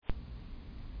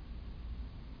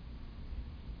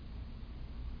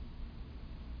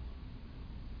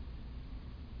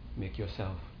Make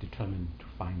yourself determined to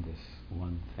find this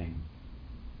one thing.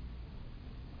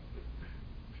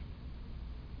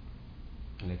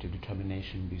 And let your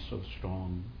determination be so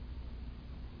strong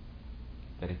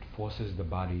that it forces the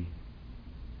body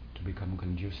to become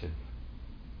conducive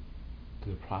to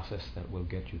the process that will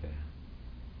get you there.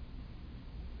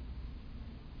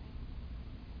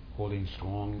 Holding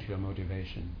strong to your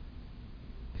motivation.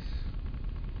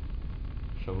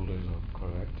 Shoulders are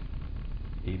correct,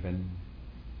 even,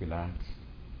 relaxed.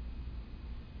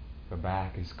 Your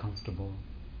back is comfortable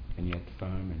and yet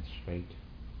firm and straight.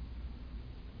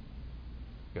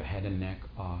 Your head and neck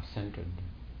are centered.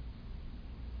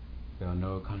 There are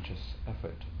no conscious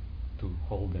effort to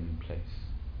hold them in place.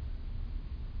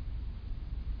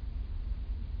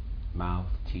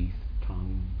 Mouth, teeth,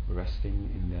 tongue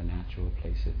resting in their natural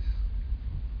places.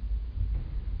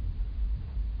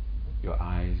 Your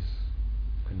eyes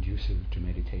conducive to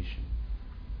meditation.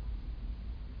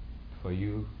 For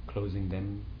you, closing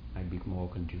them might be more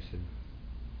conducive,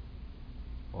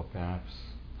 or perhaps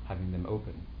having them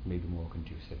open may be more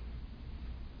conducive.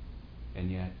 And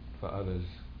yet, for others,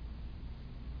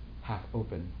 half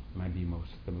open might be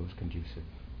the most conducive.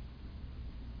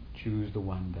 Choose the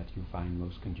one that you find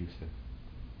most conducive.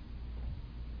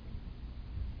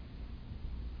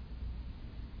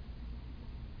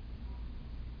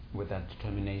 With that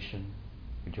determination,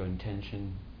 with your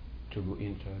intention to go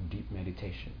into deep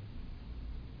meditation,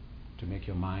 to make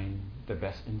your mind the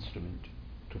best instrument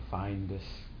to find this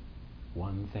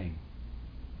one thing.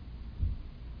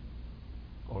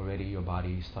 Already your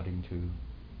body is starting to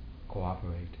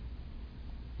cooperate.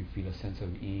 You feel a sense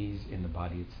of ease in the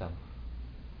body itself.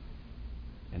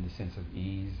 And the sense of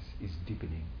ease is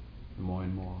deepening more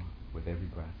and more with every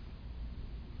breath.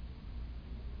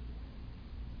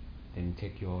 Then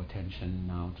take your attention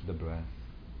now to the breath.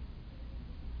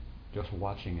 Just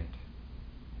watching it.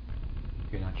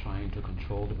 You're not trying to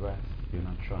control the breath. You're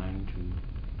not trying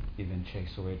to even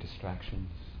chase away distractions.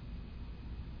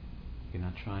 You're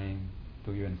not trying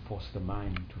to even force the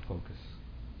mind to focus.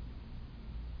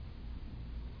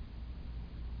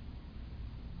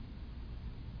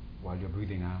 While you're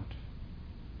breathing out,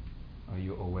 are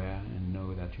you aware and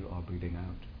know that you are breathing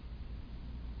out?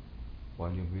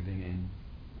 While you're breathing in,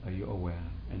 are you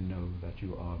aware and know that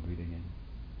you are breathing in?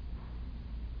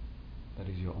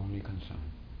 That is your only concern.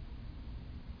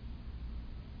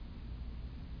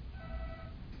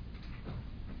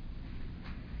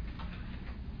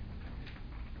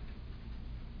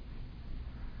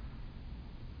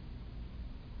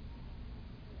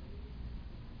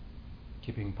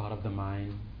 Keeping part of the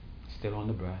mind still on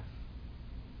the breath.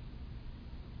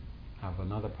 Have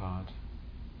another part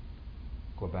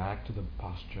go back to the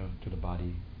posture, to the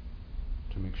body,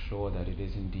 to make sure that it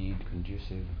is indeed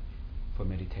conducive for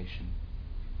meditation,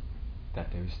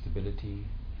 that there is stability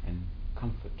and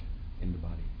comfort in the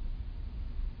body.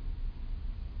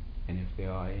 And if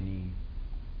there are any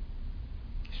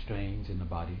strains in the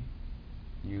body,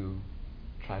 you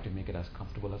try to make it as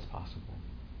comfortable as possible.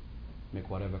 Make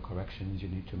whatever corrections you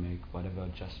need to make, whatever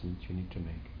adjustments you need to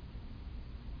make,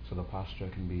 so the posture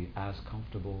can be as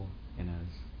comfortable and as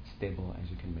stable as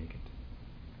you can make it.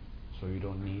 So you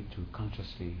don't need to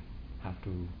consciously have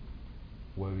to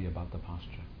worry about the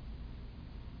posture.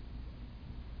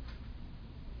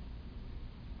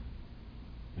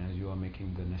 And as you are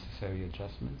making the necessary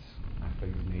adjustments, after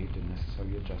you've made the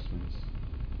necessary adjustments,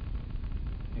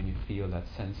 and you feel that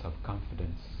sense of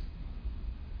confidence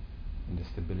in the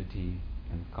stability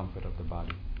and comfort of the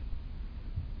body,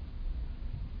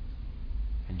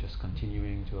 and just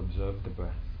continuing to observe the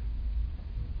breath.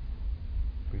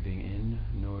 Breathing in,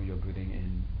 know you're breathing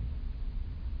in.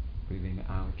 Breathing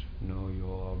out, know you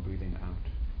are breathing out.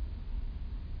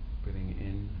 Breathing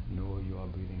in, know you are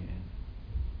breathing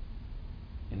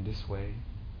in. In this way,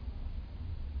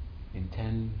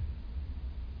 intend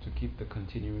to keep the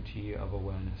continuity of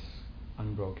awareness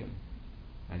unbroken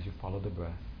as you follow the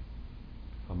breath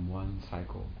from one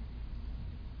cycle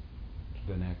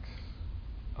to the next,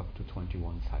 up to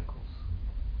 21 cycles.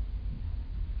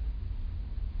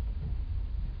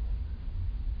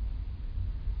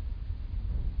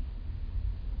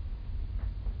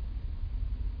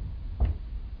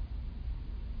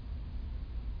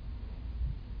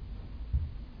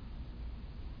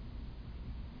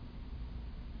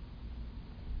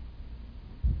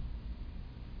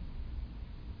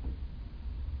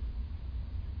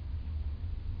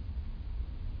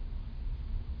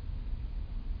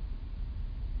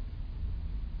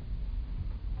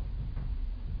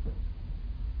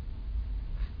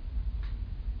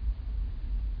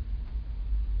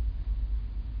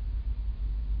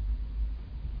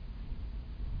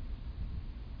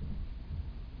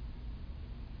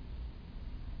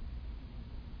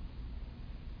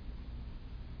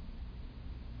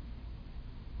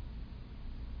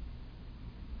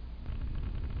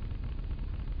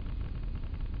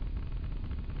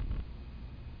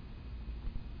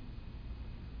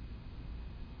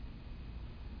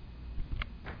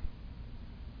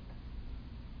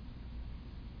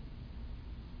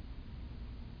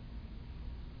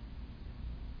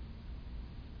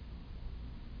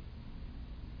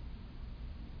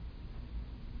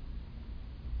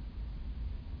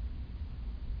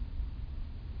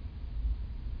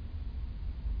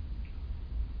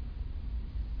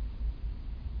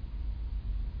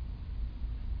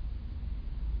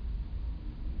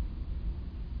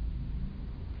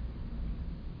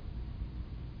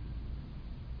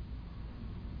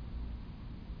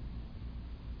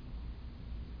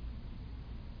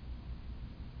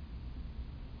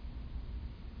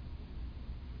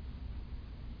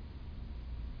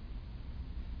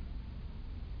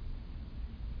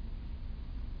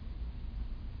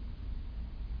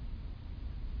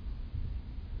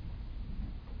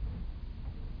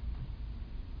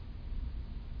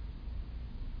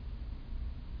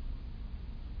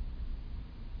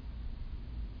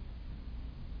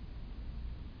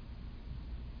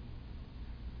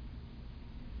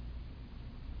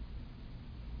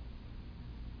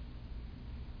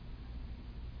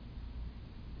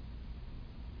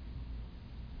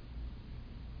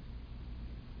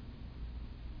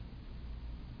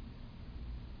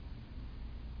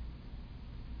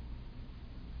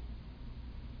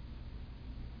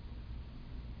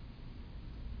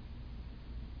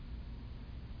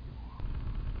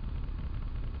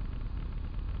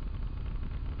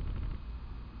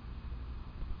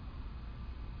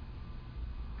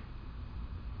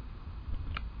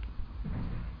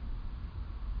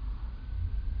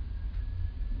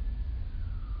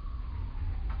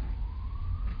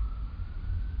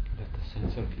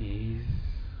 sense of ease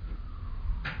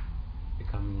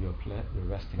become your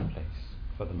resting place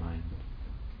for the mind.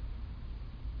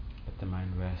 Let the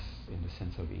mind rest in the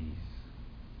sense of ease.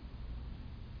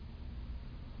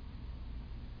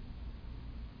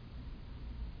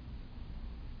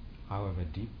 However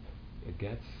deep it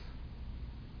gets,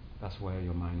 that's where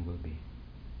your mind will be.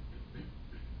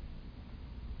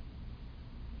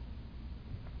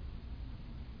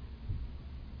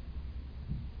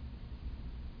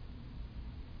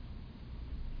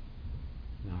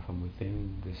 Now from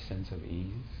within this sense of ease,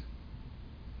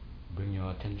 bring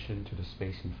your attention to the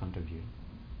space in front of you,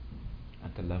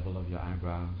 at the level of your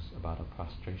eyebrows, about a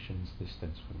prostration's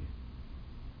distance from you.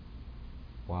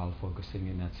 While focusing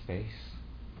in that space,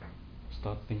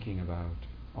 start thinking about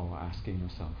or asking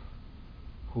yourself,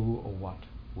 who or what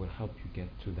will help you get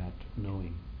to that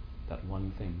knowing, that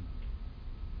one thing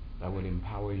that will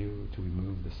empower you to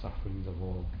remove the sufferings of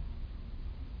all,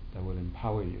 that will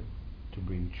empower you to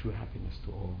bring true happiness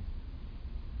to all.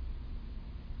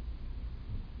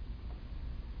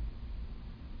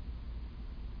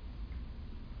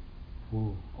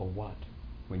 Who or what,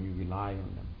 when you rely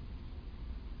on them,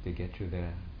 they get you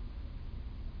there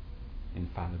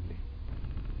infallibly.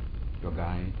 Your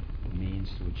guide, the means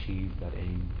to achieve that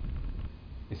aim,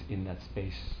 is in that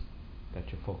space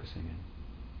that you're focusing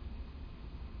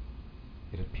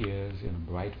in. It appears in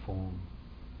a bright form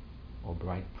or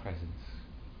bright presence.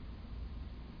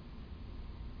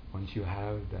 Once you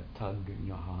have that tug in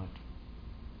your heart,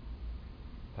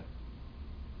 that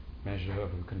measure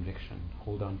of a conviction,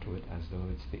 hold on to it as though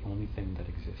it's the only thing that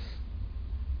exists,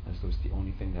 as though it's the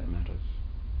only thing that matters,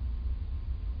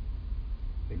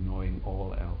 ignoring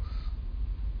all else.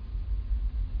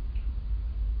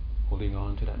 Holding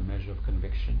on to that measure of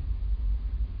conviction,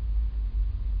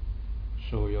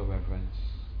 show your reverence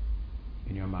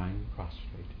in your mind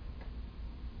prostrate.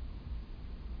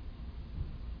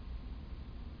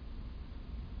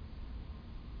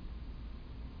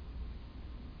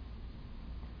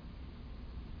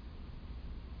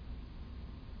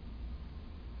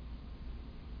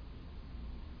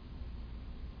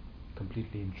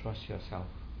 Completely entrust yourself.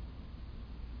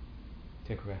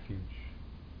 Take refuge.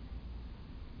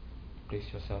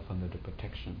 Place yourself under the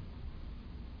protection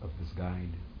of this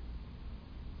guide,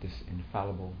 this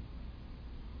infallible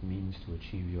means to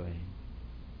achieve your aim.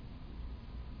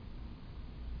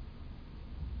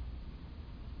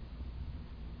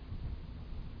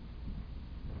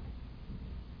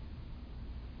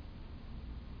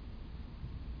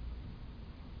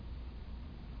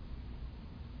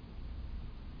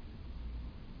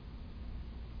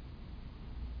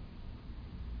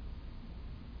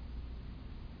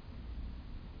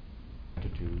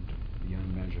 Gratitude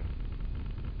beyond measure.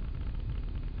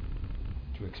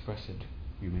 To express it,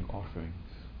 you make offerings.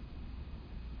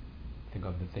 Think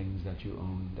of the things that you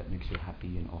own that makes you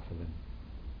happy and offer them.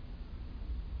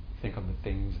 Think of the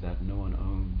things that no one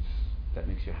owns that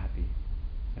makes you happy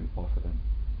and offer them.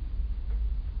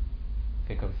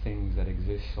 Think of things that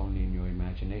exist only in your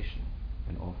imagination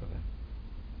and offer them.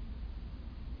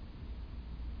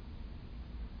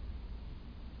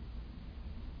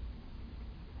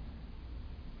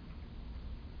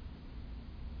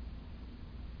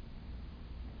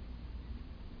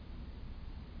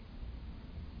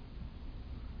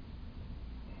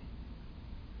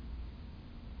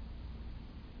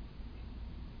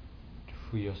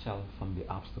 Free yourself from the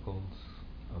obstacles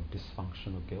of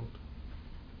dysfunction or guilt.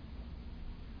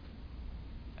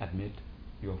 Admit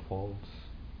your faults.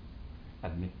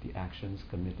 Admit the actions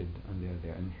committed under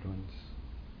their influence.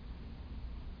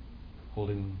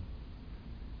 Holding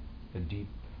a deep,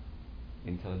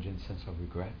 intelligent sense of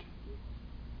regret.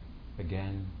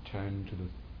 Again, turn to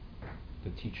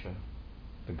the teacher,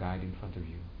 the guide in front of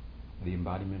you, the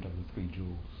embodiment of the three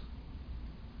jewels,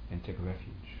 and take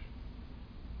refuge,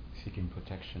 seeking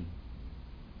protection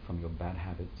from your bad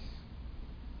habits,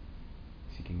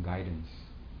 seeking guidance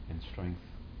and strength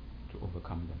to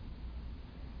overcome them.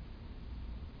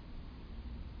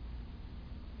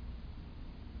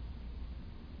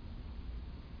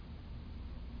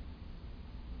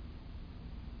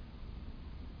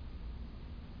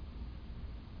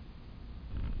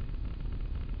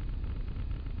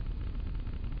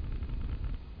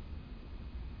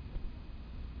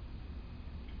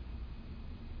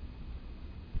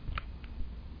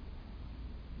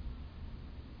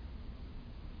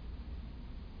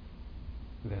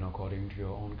 Then, according to your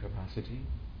own capacity,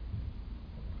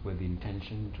 with the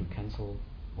intention to cancel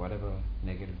whatever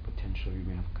negative potential you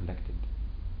may have collected,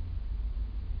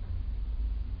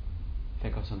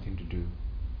 think of something to do,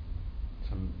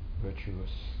 some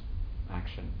virtuous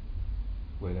action,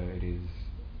 whether it is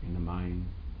in the mind,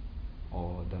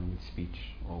 or done with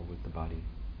speech or with the body.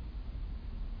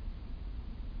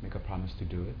 Make a promise to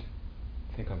do it.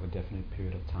 Think of a definite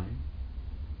period of time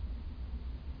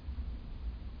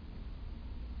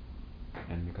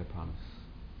and make a promise.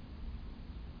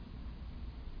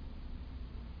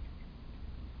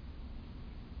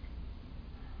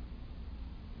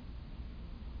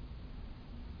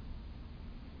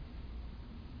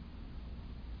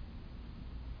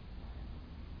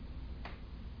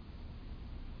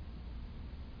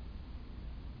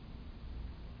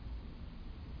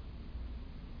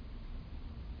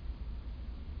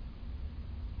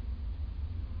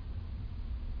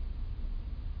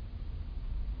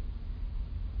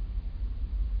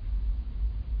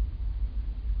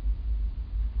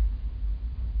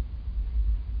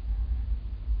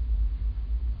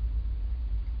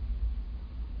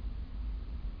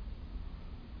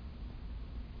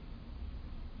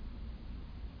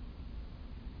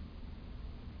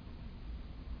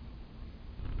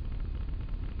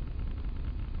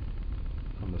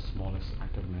 From the smallest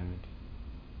act of merit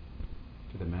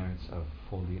to the merits of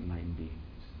fully enlightened beings.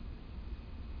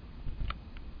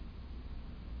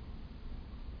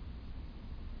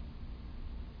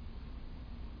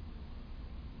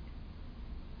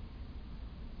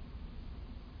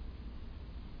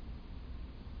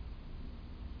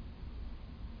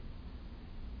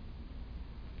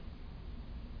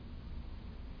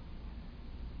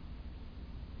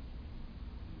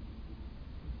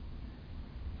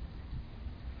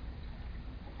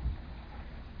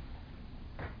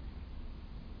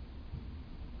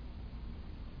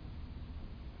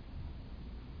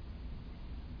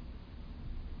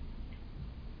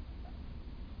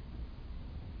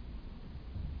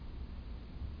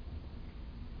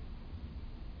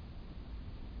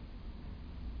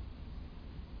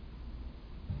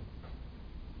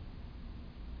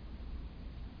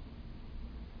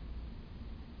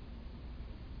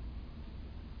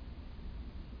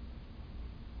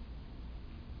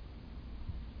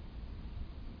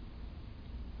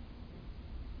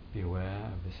 Be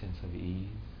aware of the sense of ease.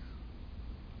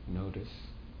 Notice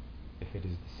if it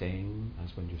is the same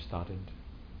as when you started,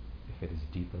 if it is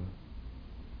deeper,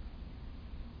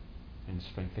 and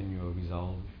strengthen your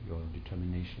resolve, your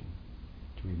determination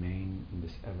to remain in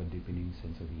this ever-deepening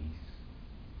sense of ease.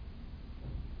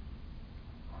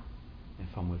 And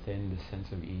from within this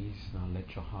sense of ease, now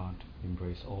let your heart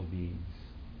embrace all beings,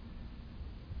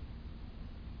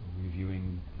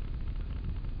 reviewing,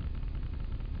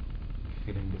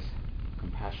 feeling this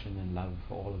compassion and love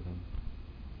for all of them.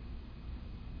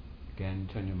 Again,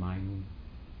 turn your mind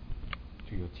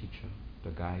to your teacher, the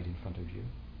guide in front of you.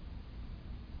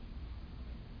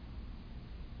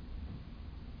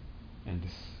 And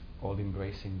this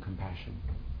all-embracing compassion,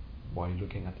 while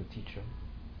looking at the teacher,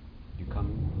 you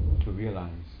come to realize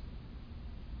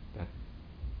that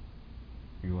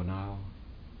you are now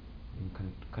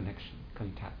in connection,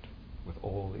 contact with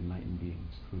all enlightened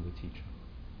beings through the teacher.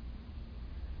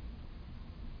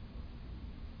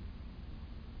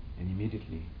 And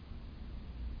immediately,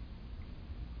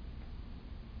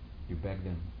 you beg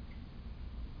them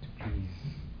to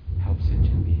please help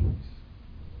sentient beings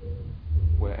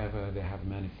wherever they have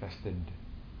manifested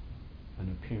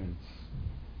an appearance.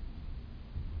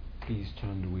 Please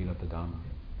turn the wheel of the Dharma.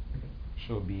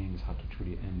 Show beings how to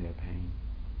truly end their pain,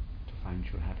 to find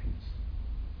true happiness,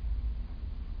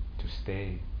 to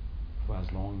stay for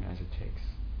as long as it takes.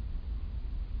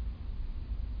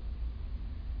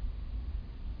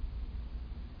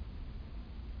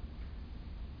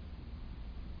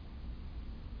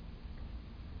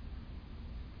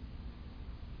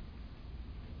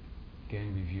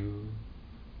 Again, review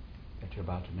that you're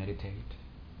about to meditate,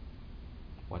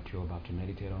 what you're about to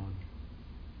meditate on.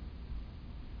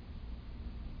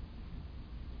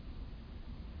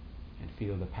 And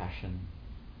feel the passion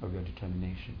of your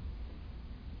determination.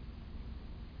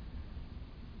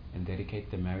 And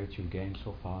dedicate the merits you've gained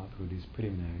so far through this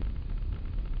preliminary.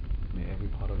 May every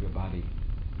part of your body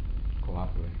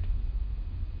cooperate.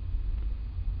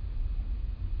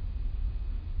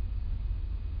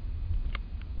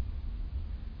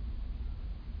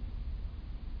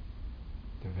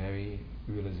 The very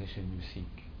realization you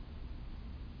seek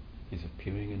is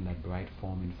appearing in that bright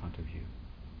form in front of you,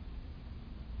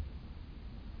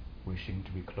 wishing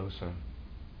to be closer,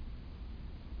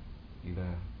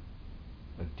 either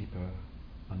a deeper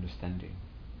understanding.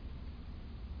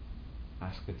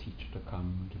 Ask the teacher to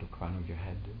come to the crown of your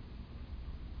head.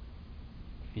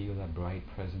 Feel that bright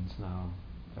presence now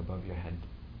above your head,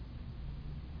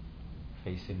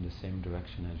 facing the same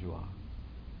direction as you are.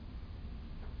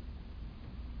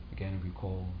 Again,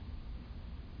 recall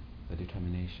the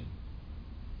determination.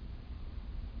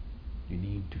 You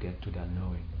need to get to that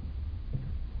knowing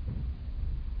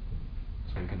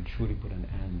so you can truly put an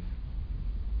end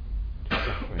to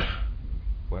suffering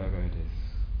wherever it is.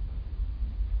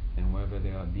 And wherever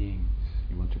there are beings,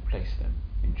 you want to place them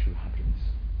in true happiness.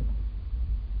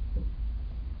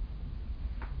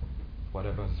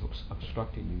 Whatever is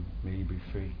obstructing you, may you be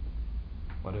free.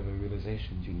 Whatever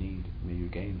realizations you need, may you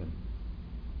gain them.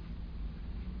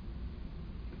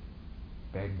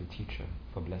 Beg the teacher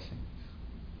for blessings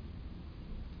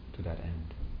to that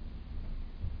end.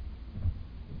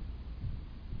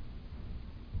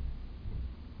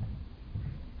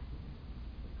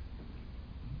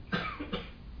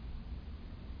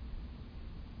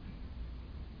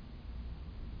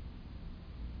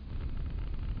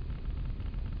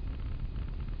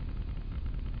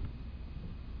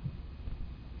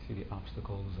 See the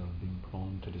obstacles of being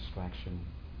prone to distraction.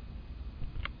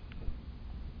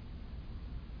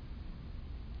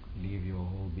 Leave your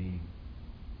whole being.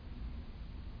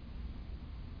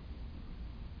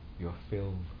 You're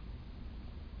filled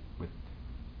with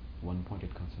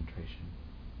one-pointed concentration.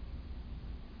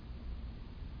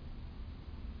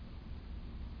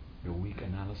 Your weak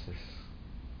analysis,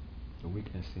 the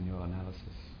weakness in your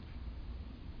analysis,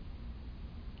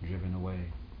 driven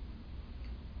away.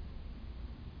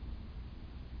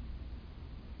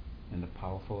 And the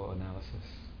powerful analysis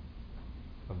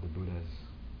of the Buddhas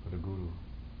or the Guru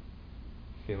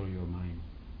fill your mind.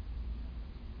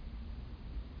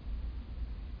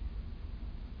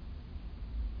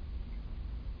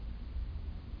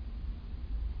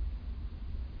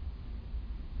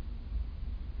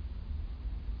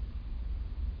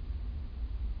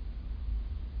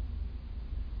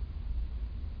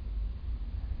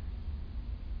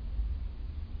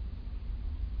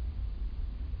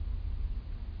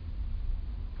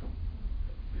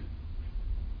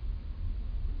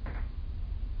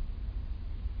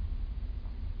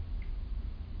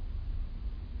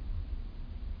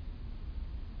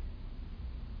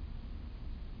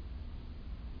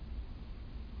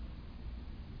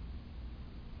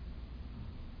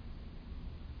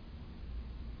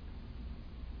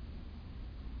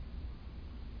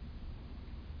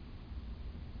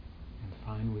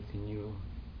 Find within you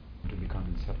to become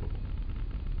inseparable.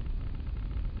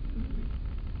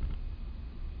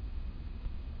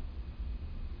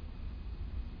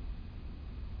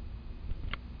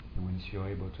 And once you're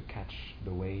able to catch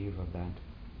the wave of that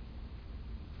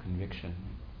conviction,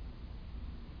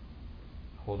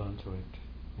 hold on to it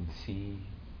and see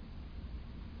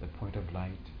the point of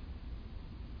light,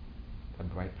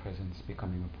 that bright presence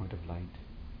becoming a point of light,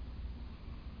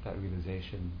 that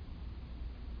realization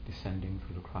descending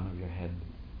through the crown of your head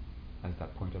as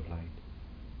that point of light,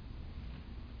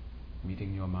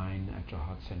 meeting your mind at your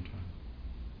heart center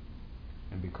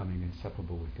and becoming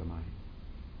inseparable with your mind.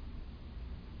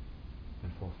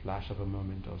 And for a flash of a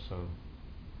moment or so,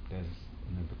 there's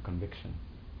a conviction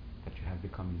that you have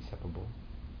become inseparable.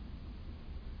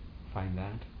 Find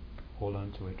that, hold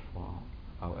on to it for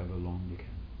however long you can.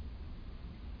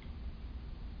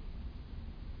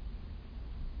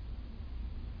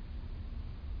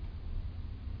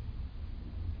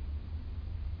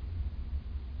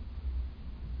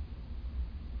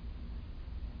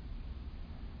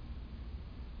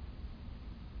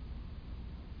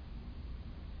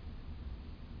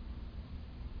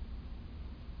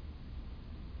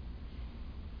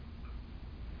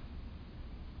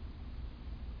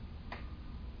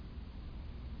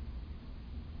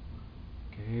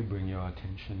 Okay, bring your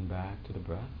attention back to the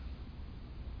breath.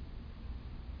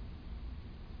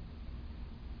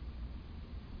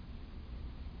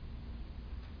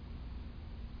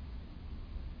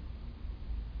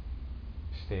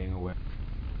 Staying aware.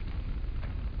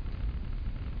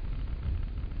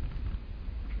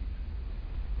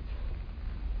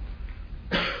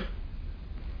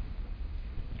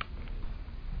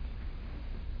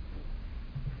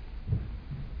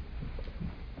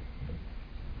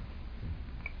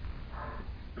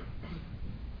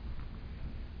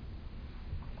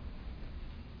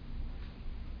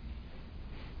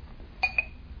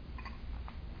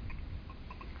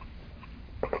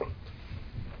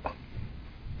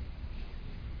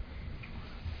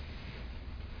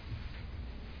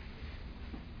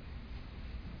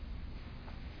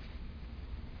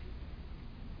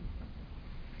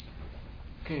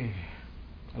 Okay,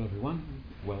 hello everyone,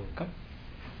 welcome.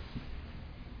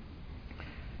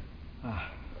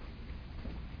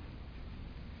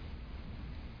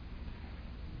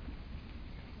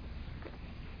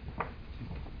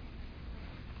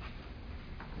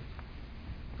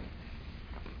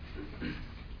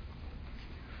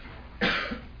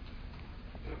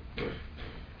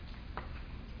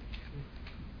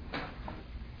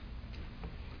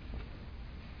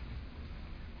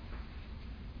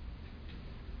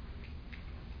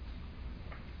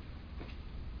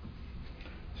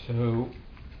 So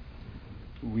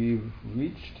we've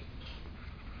reached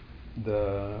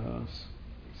the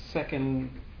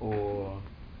second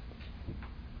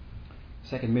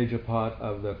major part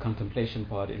of the contemplation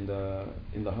part in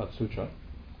the Heart Sutra.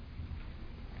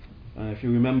 If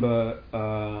you remember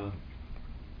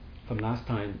from last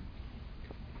time,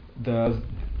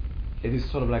 it is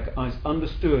sort of like it's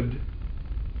understood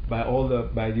by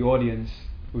the audience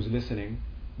who's listening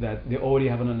that they already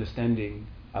have an understanding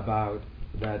about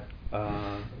that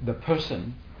the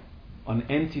person, an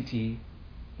entity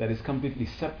that is completely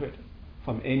separate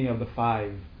from any of the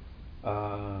five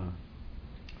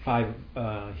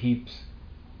heaps,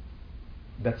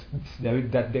 that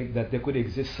there could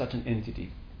exist such an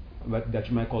entity, but that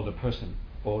you might call the person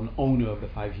or an owner of the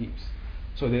five heaps.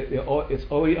 So it's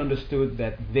already understood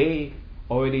that they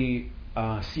already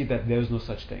see that there is no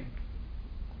such thing.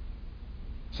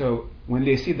 So when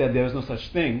they see that there is no such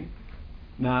thing,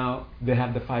 now they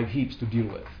have the five heaps to deal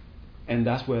with, and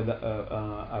that's where the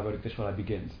Avalokiteshvara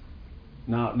begins.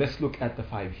 Now let's look at the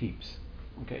five heaps.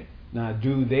 Okay. Now,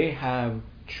 do they have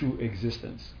true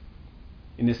existence?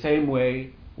 In the same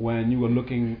way, when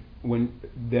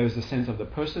there's a sense of the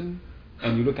person,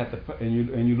 and you look at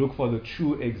and you look for the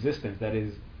true existence. That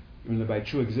is, by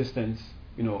true existence,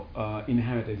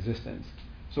 inherent existence.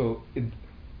 So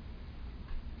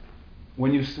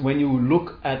when you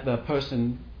look at the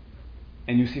person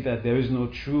and you see that there is no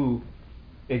true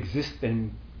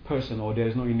existing person, or there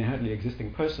is no inherently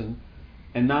existing person,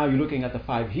 and now you're looking at the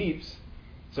five heaps,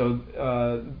 so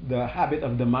the habit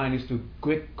of the mind is to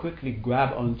quickly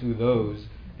grab onto those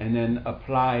and then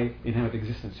apply inherent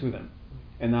existence to them.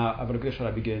 And now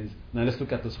Avalokiteshvara begins. Now let's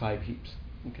look at those five heaps.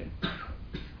 Okay.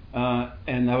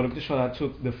 And Avalokiteshvara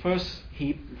took the first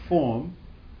heap, form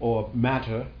or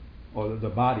matter, or the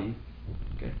body.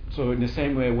 Okay. So in the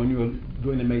same way, when you are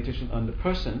doing the meditation on the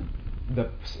person,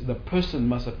 the person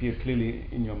must appear clearly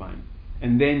in your mind,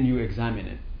 and then you examine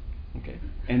it. Okay.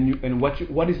 And what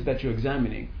is it that you're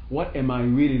examining? What am I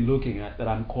really looking at that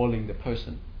I'm calling the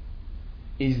person?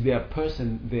 Is there a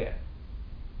person there?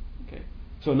 Okay.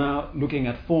 So now looking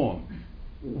at form,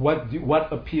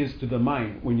 what appears to the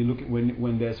mind when you look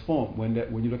when there's form, when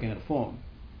you're looking at form,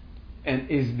 and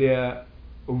is there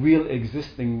a real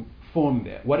existing form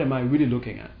there? What am I really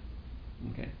looking at?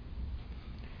 Okay.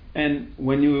 And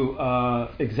when you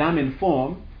examine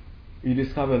form, you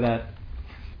discover that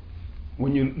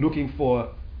when you're looking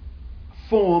for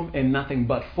form and nothing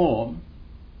but form,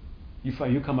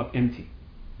 you come up empty.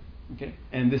 Okay.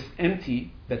 And this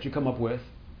empty that you come up with,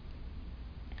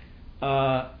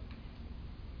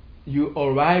 you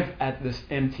arrive at this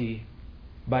empty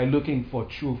by looking for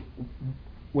true.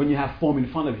 When you have form in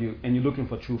front of you and you're looking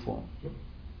for true form.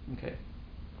 Okay.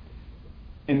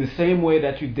 In the same way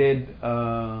that you did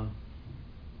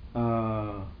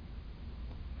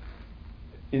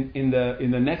in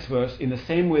the next verse, in the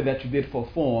same way that you did for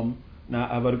form, now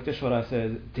Avalokiteshvara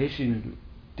says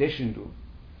Deshindu,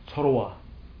 Chorwa.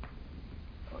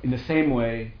 In the same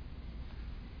way,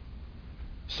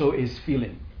 so is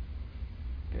feeling.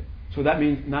 Okay. So that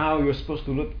means now you're supposed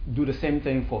to do the same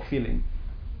thing for feeling.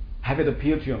 Have it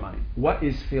appeal to your mind. What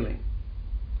is feeling?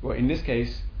 Well, in this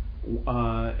case,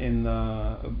 in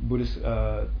Buddhist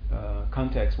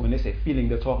context, when they say feeling,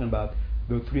 they're talking about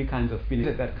the three kinds of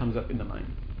feelings that comes up in the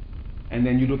mind. And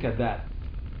then you look at that.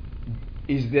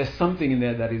 Is there something in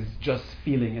there that is just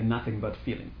feeling and nothing but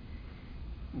feeling?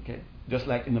 Okay. Just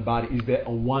like in the body, is there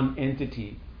a one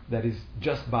entity that is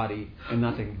just body and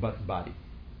nothing but body?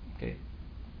 Okay.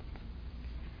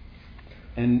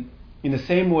 And in the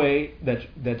same way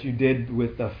that you did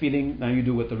with the feeling, now you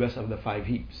do with the rest of the five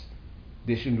heaps.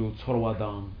 Deshindu, Chorwa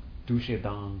Dang, Dushe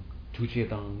Dang, Tuche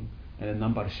Dang, and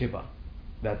Nambar Shiva.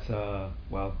 That's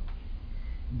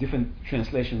different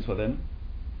translations for them.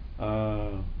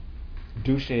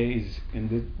 Dushe is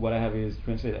what I have is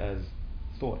translated as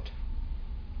thought.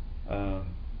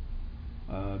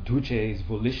 Duche is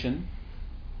volition.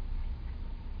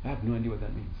 I have no idea what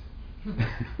that means.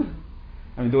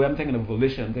 I mean, the way I'm thinking of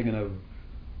volition, I'm thinking of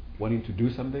wanting to do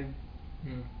something,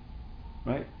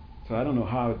 right? So I don't know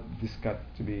how this got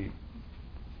to be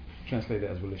translated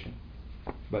as volition,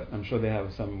 but I'm sure they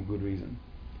have some good reason.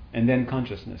 And then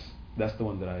consciousness, that's the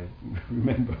one that I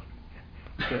remember.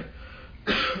 Okay.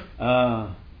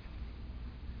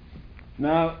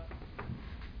 Now,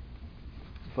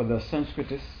 for the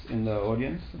Sanskritists in the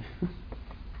audience,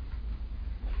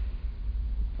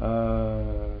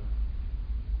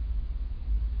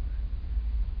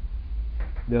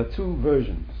 there are two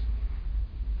versions.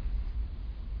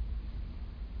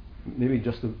 Maybe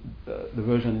just the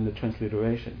version in the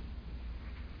transliteration.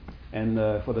 And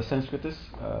for the Sanskritists,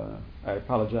 I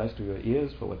apologize to your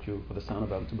ears for the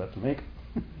sound I'm about to make.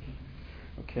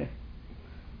 Okay.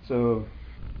 So,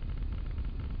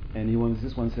 and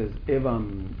this one says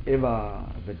evam, eva,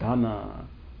 vedana,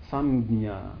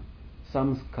 samgnya,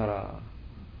 samskara,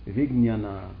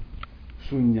 vijnana,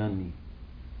 shunyani.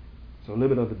 So a little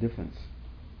bit of a difference.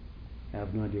 I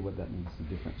have no idea what that means, the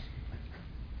difference.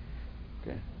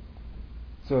 Okay.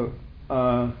 So,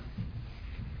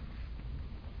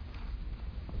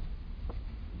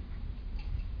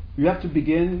 you have to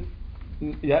begin.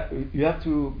 You have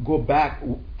to go back.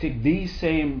 Take these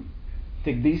same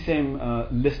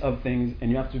list of things, and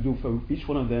you have to do for each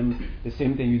one of them the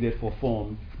same thing you did for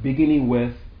form. Beginning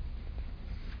with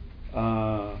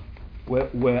where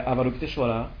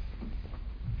Avalokiteshvara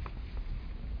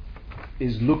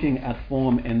is looking at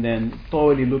form and then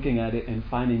thoroughly looking at it and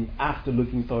finding after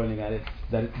looking thoroughly at it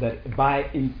that by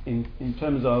in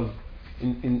terms of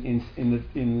in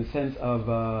the sense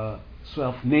of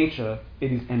self nature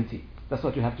it is empty. That's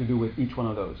what you have to do with each one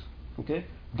of those. Okay?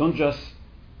 Don't just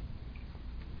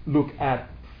look at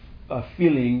a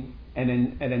feeling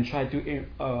and then try to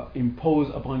impose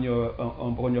upon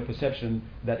your perception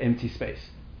that empty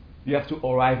space. You have to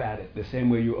arrive at it the same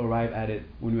way you arrive at it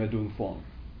when you are doing form.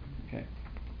 Okay.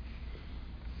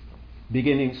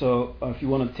 Beginning. So if you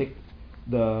want to take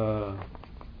the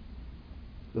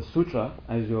sutra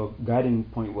as your guiding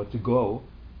point, where to go.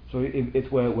 So it's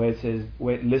where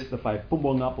it lists the five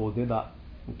pumbongapo deda.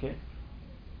 Okay.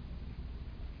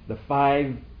 The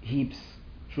 5 heaps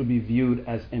should be viewed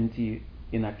as empty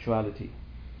in actuality.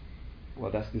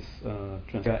 Well, that's this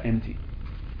empty.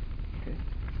 Okay.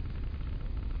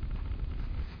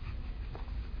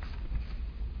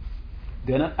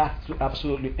 They're not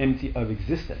absolutely empty of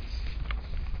existence.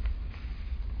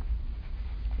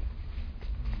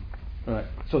 All right.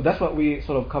 So that's what we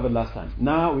sort of covered last time.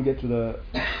 Now we get to the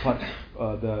part,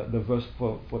 the verse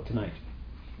for tonight.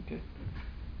 Okay.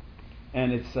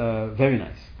 And it's very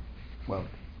nice. Well,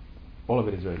 all of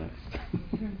it is very nice.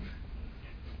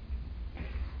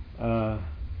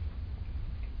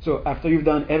 So after you've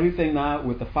done everything now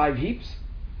with the 5 heaps,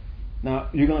 now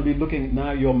you're going to be looking.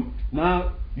 Now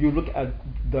you look at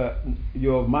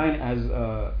your mind as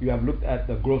you have looked at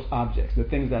the gross objects, the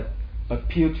things that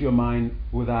appeal to your mind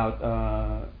without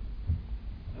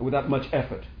much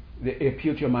effort. They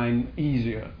appeal to your mind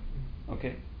easier.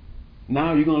 Okay.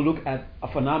 Now you're going to look at a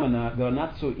phenomena that are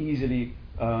not so easily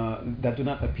that do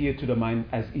not appear to the mind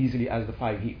as easily as the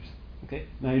 5 heaps. Okay.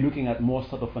 Now you're looking at more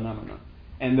subtle phenomena,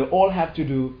 and they all have to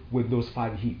do with those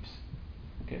 5 heaps.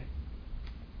 Okay.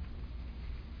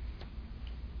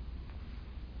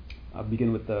 I'll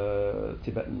begin with the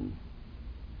Tibetan.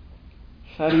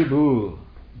 Sharibu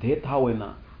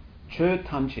detawena chö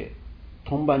tamche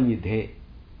tombanyi de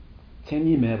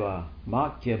teni meba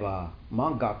ma keba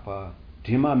ma gakpa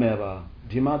dima meba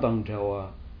dima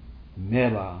dangjawa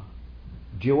meba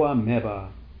jiwa meba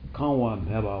kanwa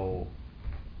meba o.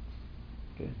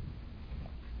 Okay.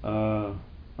 I'm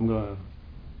gonna,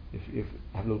 if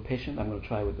have a little patience, I'm gonna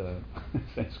try with the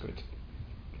Sanskrit.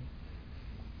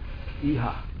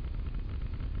 Iha.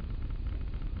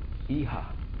 Iha.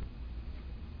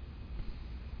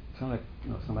 Sound like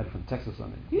somebody from Texas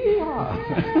on it. Yeehaw!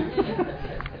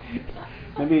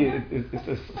 Maybe it's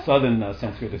a southern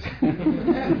Sanskrit.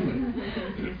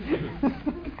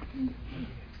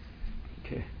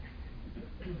 Okay.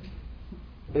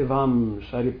 Evam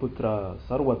Shariputra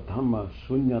Sarvadhamma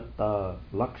Shunyata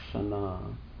Lakshana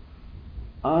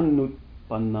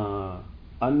Anutpanna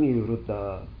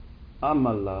Aniruddha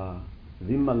Amala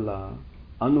Vimala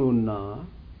Anuna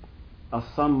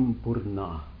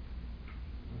Asampurna.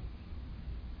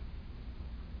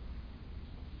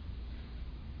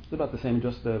 It's about the same,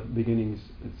 just the beginnings.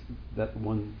 That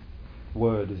one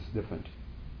word is different.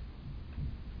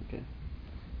 Okay.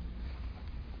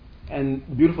 And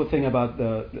the beautiful thing about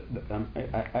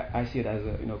I see it as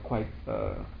a quite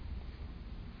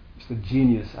it's the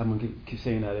genius. I'm going to keep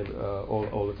saying that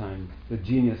all the time. The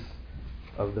genius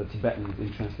of the Tibetans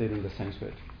in translating the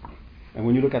Sanskrit. And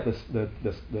when you look at the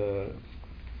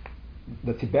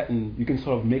Tibetan, you can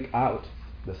sort of make out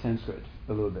the Sanskrit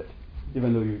a little bit,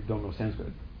 even though you don't know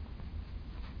Sanskrit.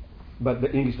 But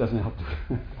the English doesn't help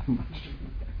that much.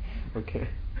 Okay.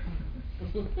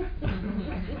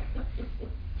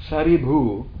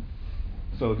 Sharibhu.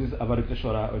 So this is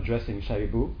Avalokiteshvara addressing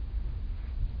Sharibhu.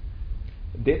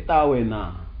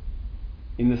 Detawena.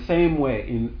 In the same way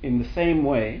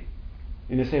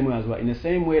as well. In the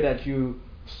same way that you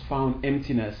found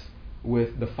emptiness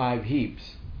with the 5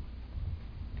 heaps.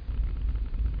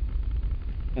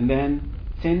 And then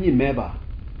Tenyi Meba.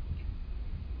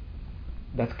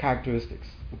 That's characteristics.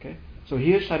 Okay. So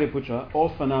here, Shariputra, all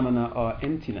phenomena are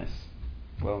emptiness.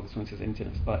 Well, this one says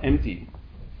emptiness, are empty.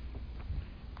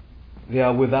 They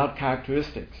are without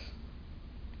characteristics.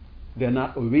 They are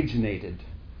not originated,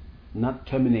 not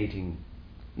terminating,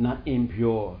 not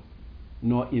impure,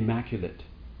 nor immaculate,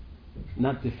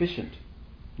 not deficient,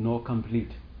 nor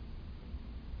complete.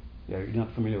 Yeah, you're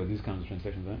not familiar with these kinds of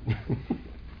translations, right?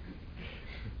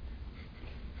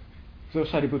 So,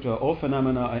 Shariputra, all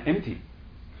phenomena are empty.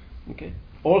 Okay?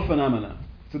 All phenomena.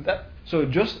 So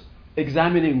just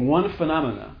examining one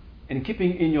phenomena and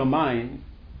keeping in your mind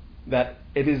that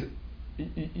it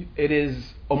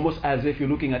is almost as if you're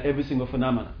looking at every single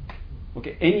phenomena.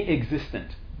 Okay? Any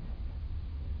existent.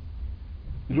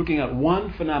 You're looking at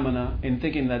one phenomena and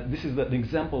thinking that this is an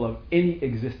example of any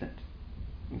existent.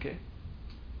 Okay?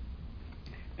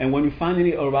 And when you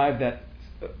finally arrive at,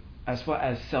 as far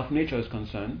as self-nature is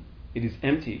concerned, it is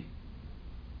empty.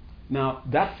 Now,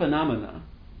 that phenomena,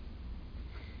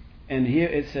 and here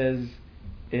it says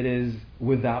it is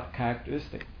without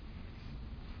characteristic.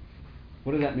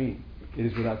 What does that mean? It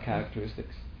is without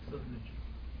characteristics. Self-nature.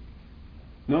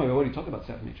 No, we already talked about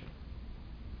self-nature.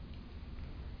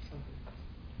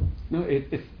 No,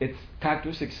 it's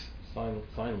characteristics.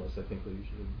 Signless, I think we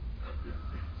usually.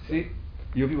 See,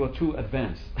 you people are too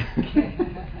advanced.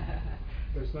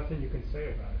 There's nothing you can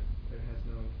say about it. It has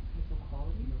no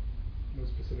quality, no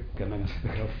specific quality.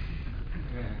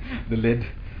 The lid,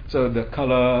 so the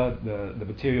color, the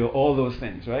material, all those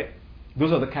things, right?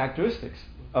 Those are the characteristics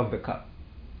of the cup.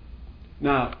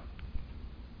 Now,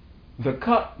 the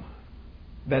cup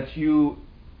that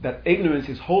ignorance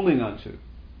is holding on to,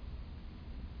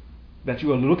 that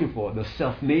you are looking for, the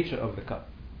self-nature of the cup,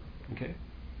 okay?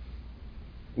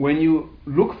 When you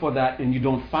look for that and you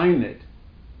don't find it,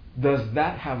 does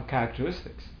that have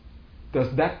characteristics?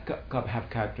 Does that cup have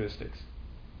characteristics?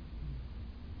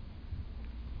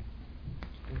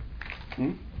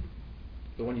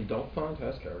 The one you don't find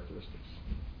has characteristics.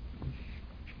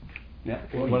 Yeah.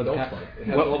 The one you don't find. It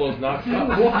has all those knocks.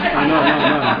 No.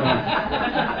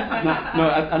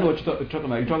 I know what you're talking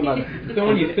about. You're talking about the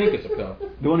one you think is a cup.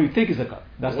 The one you think is a cup.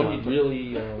 That's the one you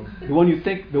really. The one you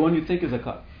think is a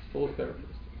cup. Full of characteristics.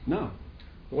 No.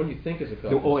 The one you think is a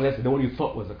cup. That's the one you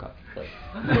thought was a cup. Right.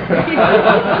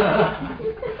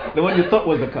 The one you thought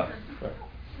was a cup. Right.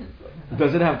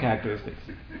 Does it have characteristics?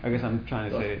 I guess I'm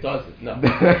trying to say. Does it? No.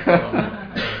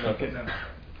 Okay.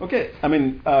 Okay. I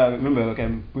mean, remember. Okay,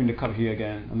 I'm putting the cup here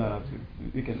again.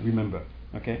 You can remember.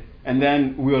 Okay. And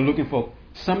then we are looking for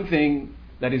something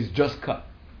that is just cup.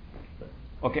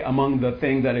 Okay, among the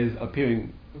things that is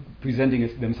appearing, presenting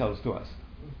themselves to us.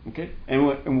 Okay,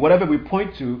 and whatever we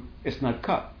point to, it's not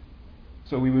cup,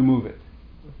 so we remove it,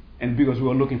 and because we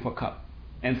are looking for cup,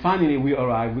 and finally we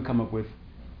come up with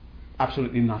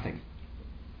absolutely nothing,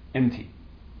 empty.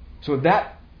 So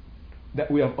that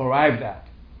we have arrived at,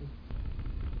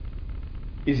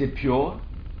 is it pure?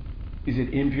 Is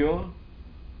it impure?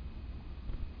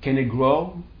 Can it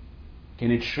grow?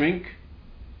 Can it shrink?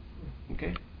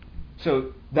 Okay,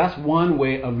 so that's one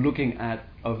way of looking at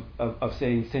of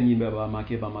saying Senyi Beba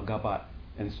Makeba Magapat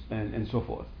and so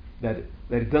forth. That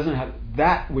it doesn't have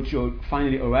that which you'll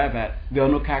finally arrive at. There are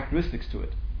no characteristics to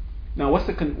it. Now, what's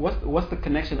the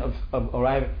connection of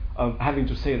having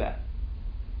to say that?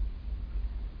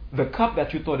 The cup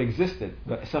that you thought existed,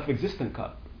 the self-existent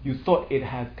cup, you thought it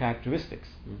had characteristics.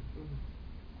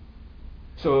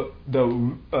 So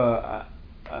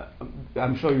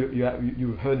I'm sure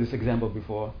you've heard this example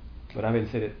before, but I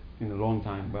haven't said it in a long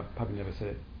time. But probably never said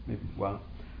it. Maybe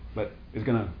but it's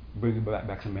gonna bring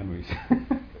back some memories.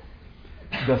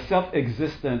 The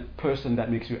self-existent person that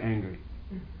makes you angry.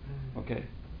 Okay,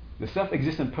 the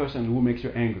self-existent person who makes you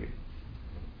angry.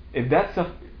 If that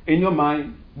in your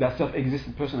mind, that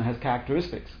self-existent person has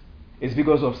characteristics, it's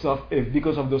because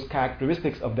of those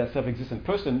characteristics of that self-existent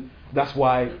person. That's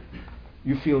why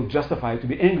you feel justified to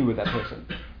be angry with that person,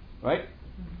 right?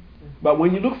 But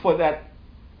when you look for that.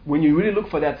 When you really look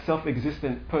for that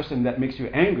self-existent person that makes you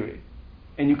angry,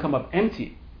 and you come up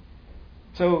empty,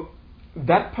 so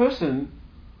that person,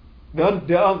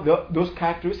 those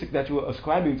characteristics that you are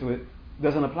ascribing to it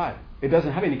doesn't apply. It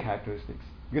doesn't have any characteristics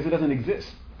because it doesn't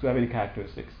exist to have any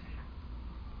characteristics,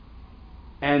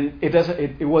 and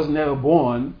it was never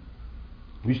born.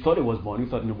 We thought it was born. We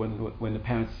thought when the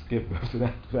parents gave birth to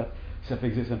that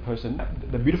self-existent person.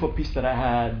 The beautiful peace that I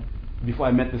had before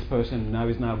I met this person now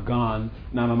is now gone.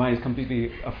 Now my mind is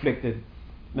completely afflicted.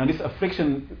 Now this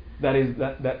affliction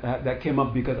that came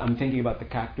up because I'm thinking about the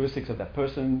characteristics of that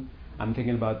person. I'm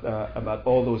thinking about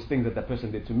all those things that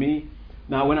person did to me.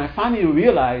 Now when I finally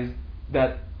realized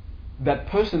that that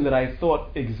person that I thought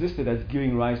existed as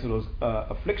giving rise to those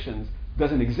afflictions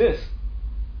doesn't exist,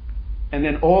 and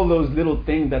then all those little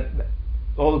things,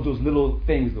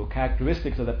 those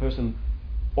characteristics of that person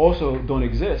also don't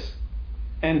exist,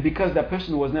 and because that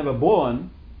person was never born,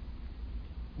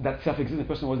 that self-existent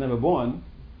person was never born,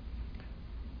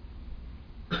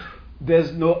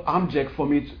 there's no object for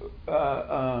me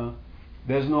to,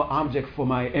 there's no object for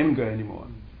my anger anymore.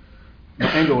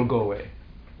 My anger will go away.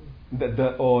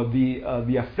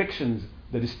 The afflictions,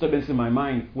 the disturbance in my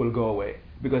mind will go away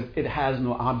because it has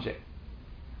no object.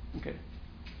 Okay.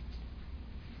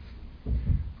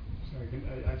 Sorry,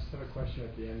 I just have a question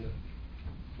at the end of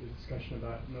the discussion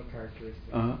about no characteristics.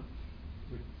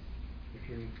 If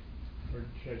you're, or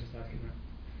should I just ask it now?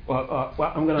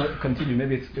 Well, I'm going to continue.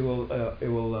 Maybe it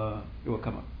will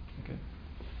come up. Okay.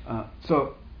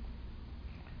 So,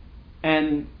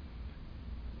 and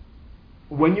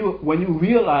when you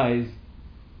realize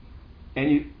and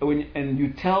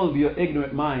you tell your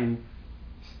ignorant mind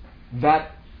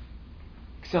that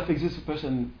self-existent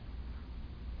person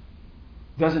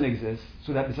doesn't exist,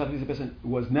 so that the self-existent person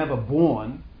was never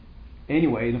born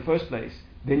anyway in the first place,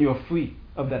 then you're free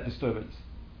of that disturbance.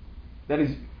 That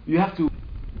is, you have to.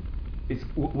 It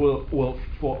will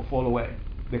fall away.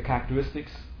 The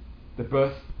characteristics, the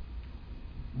birth,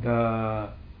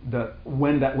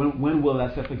 when will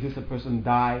that self-existent person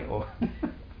die or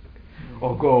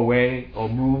or go away or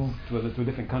move to a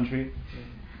different country,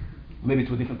 maybe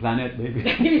to a different planet, maybe.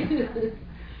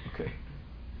 Okay.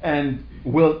 And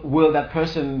will that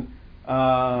person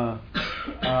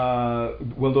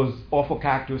will those awful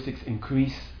characteristics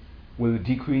increase? Will it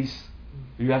decrease?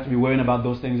 Do you have to be worrying about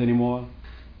those things anymore?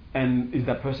 And is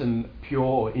that person pure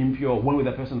or impure? When will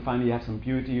that person finally have some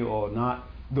purity or not?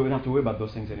 Don't have to worry about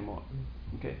those things anymore.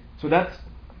 Okay, so that's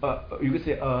you could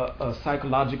say a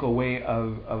psychological way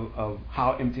of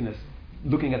how emptiness,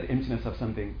 looking at the emptiness of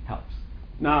something helps.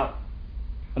 Now,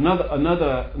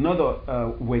 another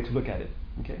way to look at it.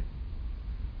 Okay,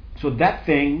 so that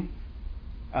thing,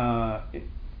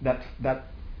 that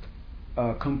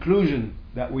conclusion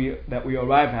that we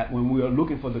arrive at when we are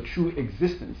looking for the true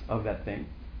existence of that thing,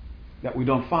 that we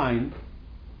don't find,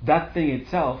 that thing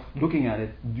itself, looking at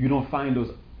it, you don't find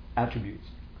those attributes,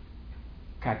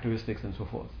 characteristics, and so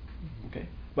forth. Okay,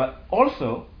 but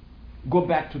also go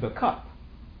back to the cup.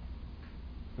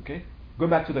 Okay, go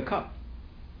back to the cup,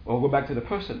 or go back to the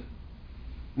person,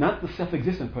 not the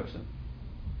self-existent person.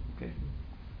 Okay,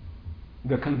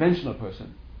 the conventional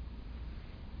person.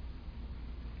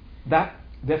 That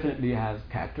definitely has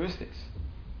characteristics,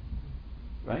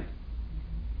 right?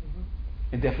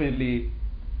 It definitely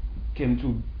came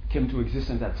to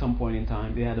existence at some point in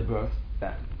time. They had a birth.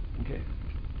 That, okay.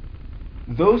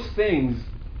 Those things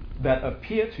that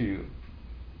appear to you,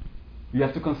 you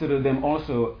have to consider them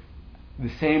also the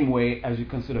same way as you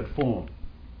considered form.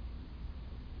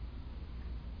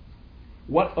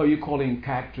 What are you calling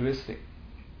characteristic?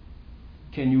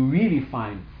 Can you really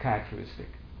find characteristic?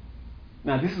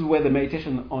 Now, this is where the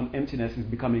meditation on emptiness is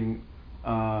becoming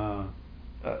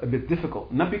a bit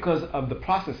difficult, not because of the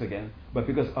process again, but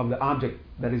because of the object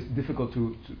that is difficult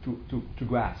to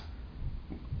grasp.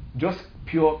 Just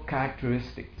pure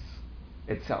characteristics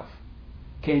itself.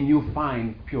 Can you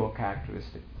find pure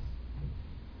characteristics?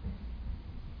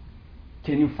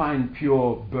 Can you find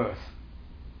pure birth?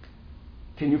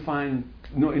 Can you find,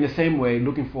 in the same way,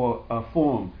 looking for a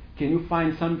form, can you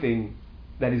find something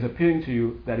that is appearing to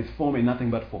you that is form and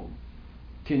nothing but form?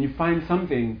 Can you find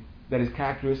something that is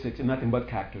characteristics and nothing but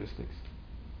characteristics?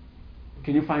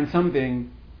 Can you find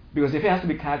something, because if it has to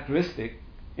be characteristic,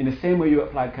 in the same way you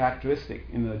apply characteristic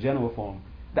in the general form,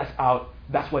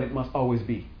 that's what it must always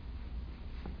be.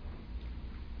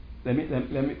 Let me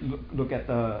look at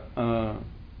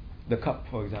the cup,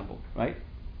 for example, right?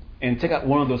 And take out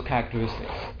one of those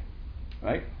characteristics,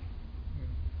 right?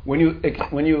 When you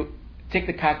take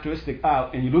the characteristic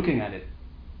out and you're looking at it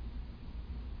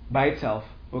by itself,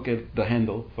 okay, the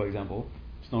handle, for example,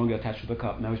 it's no longer attached to the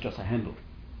cup. Now it's just a handle.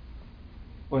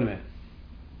 Wait a minute.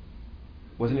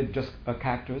 Wasn't it just a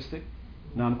characteristic?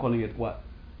 Now I'm calling it what?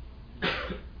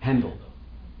 Handle.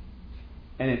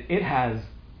 And it has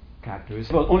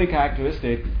characteristics. Well, only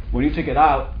characteristic. When you take it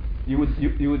out, you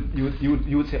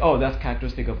would say, oh, that's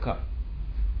characteristic of cup.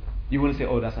 You wouldn't say,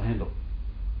 oh, that's a handle.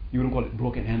 You wouldn't call it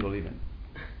broken handle even.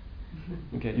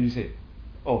 Okay, you say,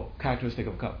 oh, characteristic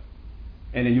of cup.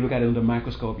 And then you look at it under the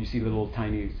microscope, you see the little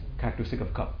tiny characteristic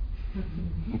of cup.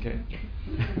 Okay.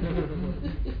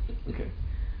 Okay.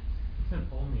 Isn't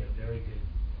only a very good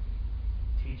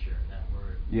teacher, that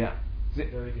word? Yeah. It's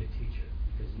a very good teacher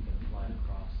because you can fly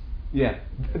across. Yeah.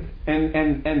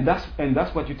 And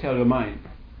that's what you tell your mind.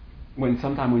 when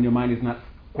sometimes when your mind is not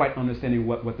quite understanding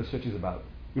what the search is about.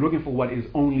 You're looking for what is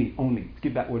only.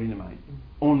 Keep that word in your mind.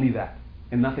 Only that,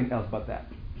 and nothing else but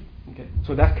that. Okay,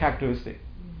 so that's characteristic.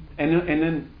 And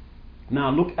then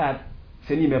now look at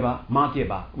Senibeba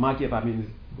Makieba. Makieba means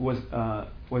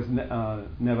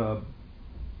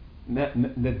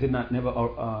never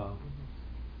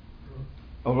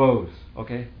arose.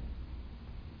 Okay,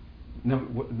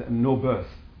 no birth.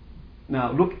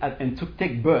 Now look at and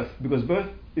take birth, because birth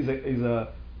is a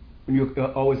when you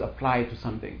always apply it to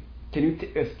something. Can you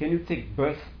take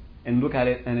birth and look at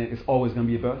it and it's always going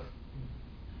to be a birth?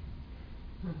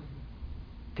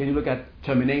 Can you look at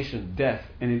termination, death,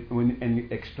 and you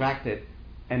extract it,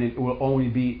 and it will only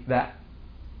be that?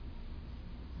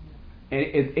 And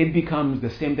it becomes the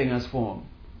same thing as form.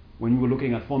 When you were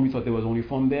looking at form, you thought there was only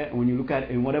form there, and when you look at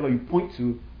it, and whatever you point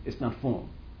to, it's not form.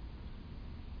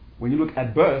 When you look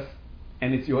at birth,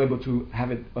 and you're able to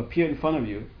have it appear in front of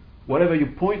you, whatever you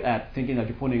point at, thinking that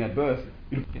you're pointing at birth,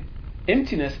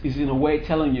 emptiness is in a way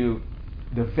telling you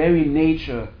the very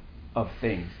nature of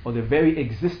things, or the very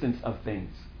existence of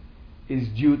things, is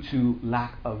due to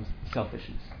lack of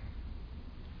selfishness.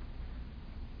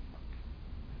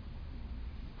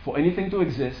 For anything to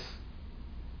exist,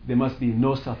 there must be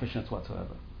no selfishness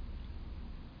whatsoever.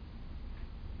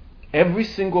 Every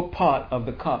single part of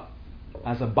the cup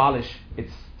has abolished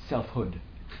its selfhood,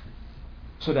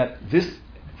 so that this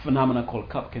phenomena called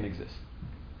cup can exist.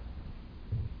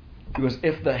 Because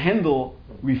if the handle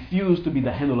refused to be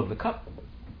the handle of the cup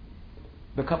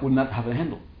would not have a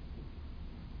handle.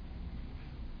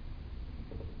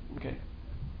 Okay.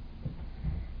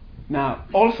 Now,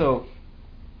 also,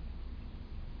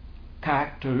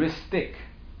 characteristic.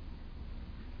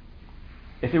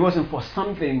 If it wasn't for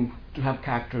something to have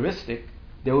characteristic,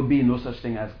 there would be no such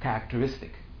thing as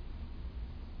characteristic.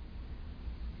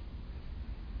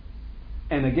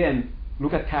 And again,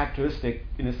 look at characteristic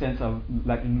in the sense of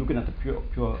like looking at the pure,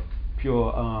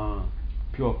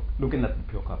 looking at the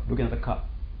pure cup, looking at the cup.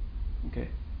 Okay,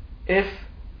 if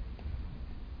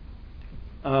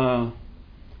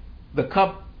the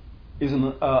cup is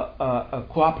a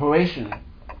cooperation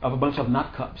of a bunch of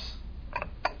not cups,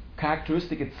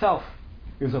 characteristic itself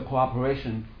is a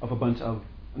cooperation of a bunch of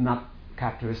not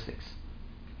characteristics.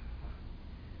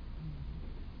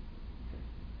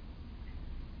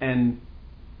 And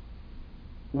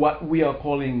what we are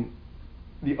calling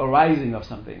the arising of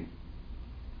something,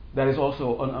 that is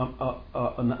also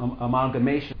an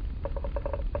amalgamation,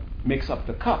 makes up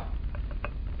the cup.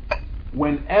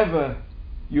 Whenever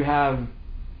you have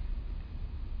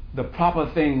the proper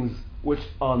things which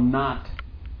are not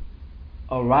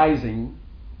arising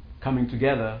coming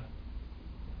together,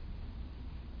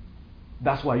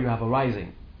 that's why you have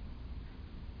arising.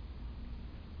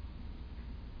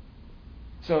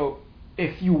 So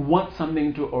if you want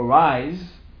something to arise,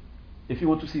 if you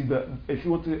want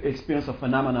to experience a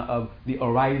phenomena of the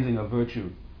arising of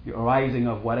virtue, the arising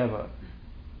of whatever,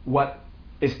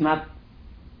 it's not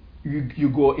you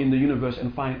go in the universe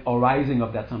and find arising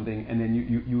of that something and then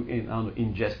you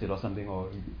ingest it or something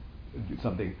or do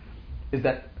something. Is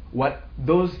that what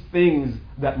those things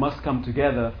that must come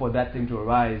together for that thing to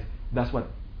arise? That's what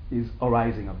is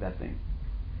arising of that thing.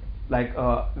 Like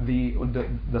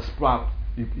the sprout.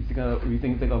 When you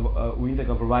think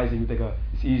of arising,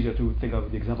 it's easier to think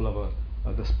of the example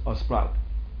of a sprout.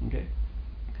 Okay.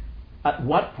 At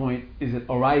what point is it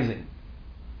arising?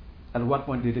 At what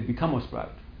point did it become a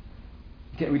sprout?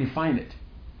 You can't really find it.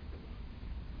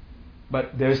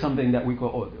 But there is something that we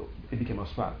call, it became a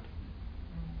sprout.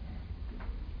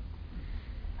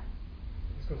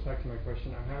 This goes back to my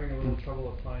question. I'm having a little trouble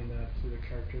applying that to the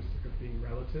characteristic of being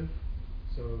relative.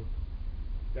 So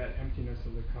that emptiness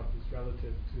of the cup is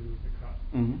relative to the cup,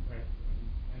 right?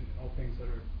 And all things that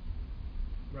are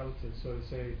relative. So to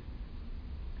say,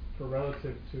 for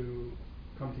relative to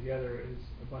come together is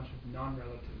a bunch of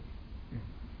non-relative.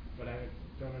 But I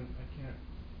can't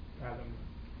fathom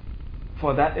that.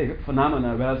 For that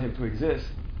phenomena relative to exist,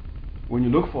 when you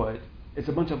look for it, it's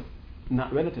a bunch of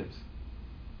not relatives.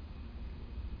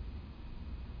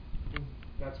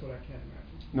 That's what I can't imagine.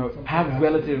 No, something have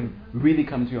relative really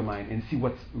come to your mind and see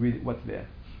what's there.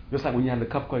 Just like when you have the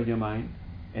cup card in your mind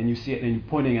and you see it and you're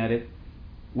pointing at it,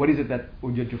 what is it that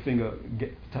your finger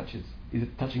touches? Is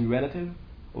it touching relative,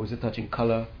 or is it touching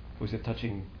color, or is it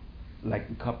touching like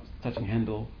the cup touching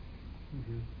handle?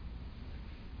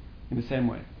 In the same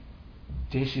way,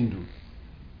 Jeshindu.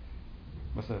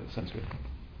 What's the Sanskrit?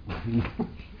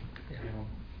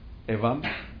 Evam.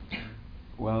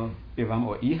 Well, Evam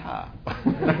or Iha.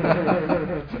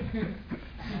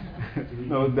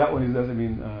 No, that one doesn't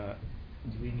mean.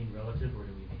 Do we mean relative or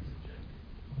do we mean subjective?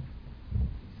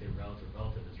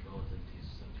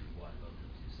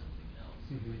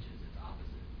 Mhm. which is its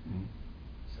opposite. Mm.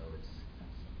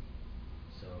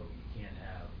 So you can't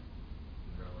have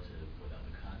the relative without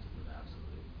the concept of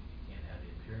absolute. You can't have the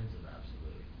appearance of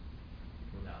absolute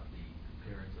without the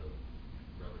appearance of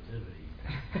relativity.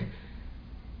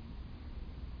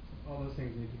 All those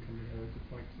things need to come together to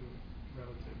point to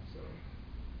relative. So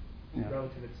Yeah.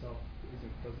 relative itself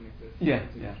doesn't exist. Yeah,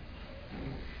 yeah.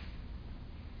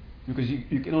 Because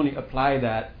you can only apply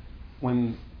that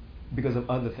because of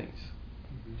other things.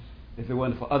 Mhm. If it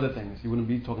weren't for other things, you wouldn't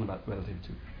be talking about relative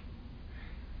too.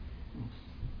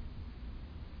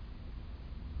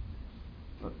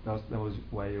 That was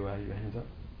why you had your hands up?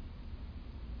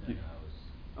 And I was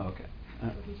Okay.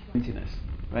 Emptiness,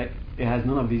 right? It has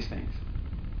none of these things.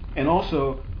 And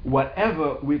also,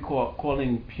 whatever we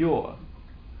calling pure,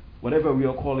 whatever we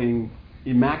are calling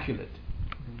immaculate,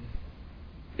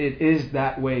 it is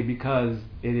that way because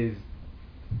it is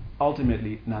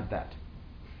ultimately not that.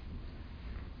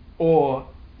 Or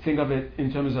think of it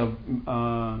in terms of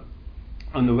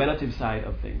on the relative side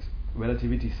of things,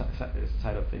 relativity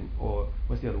side of things, or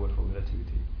what's the other word for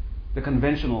relativity? The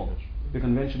conventional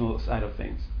side of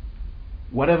things.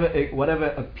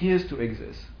 Whatever appears to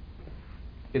exist,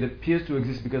 it appears to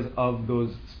exist because of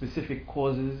those specific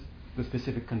causes, the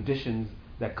specific conditions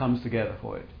that comes together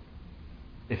for it.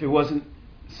 If it wasn't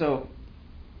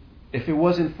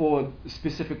for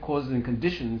specific causes and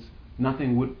conditions,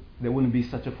 there wouldn't be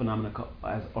such a phenomenon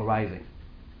as arising.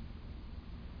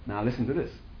 Now listen to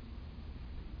this.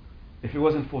 If it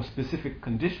wasn't for specific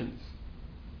conditions,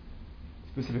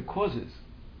 specific causes,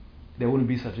 there wouldn't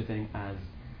be such a thing as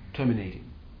terminating.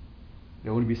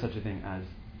 There wouldn't be such a thing as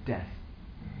death.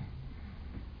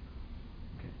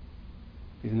 Okay.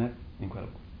 Isn't that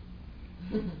incredible?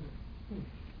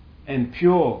 And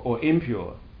pure or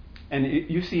impure. And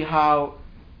you see how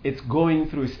it's going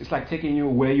through, it's like taking you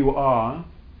where you are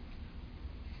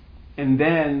and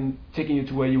then taking you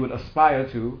to where you would aspire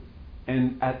to,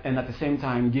 and at the same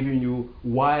time giving you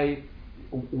what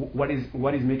is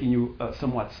making you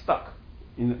somewhat stuck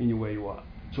in where you are.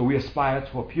 So we aspire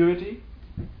for purity,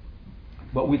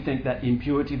 but we think that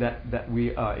impurity that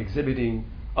we are exhibiting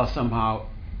are somehow,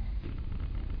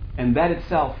 and that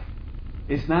itself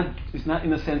is not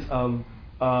in the sense of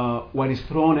what is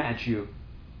thrown at you,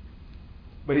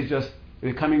 but it's just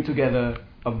the coming together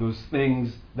of those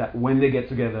things that when they get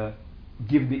together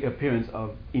give the appearance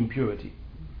of impurity.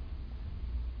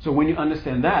 So when you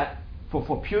understand that,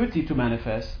 for purity to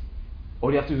manifest,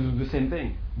 all you have to do is the same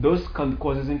thing. Those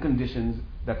causes and conditions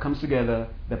that comes together,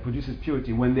 that produces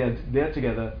purity, when they're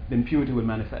together, then purity will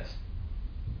manifest.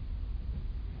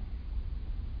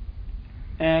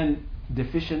 And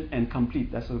deficient and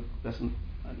complete, that's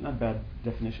not bad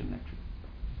definition actually,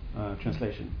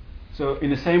 translation. So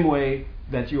in the same way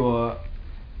that you're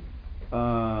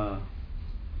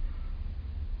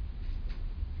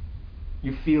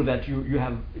you feel that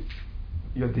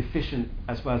you're deficient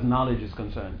as far as knowledge is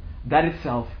concerned, that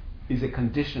itself is a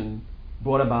condition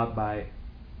brought about by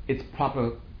its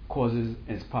proper causes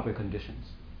and its proper conditions.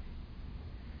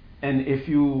 And if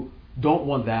you don't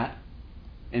want that,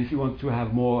 and if you want to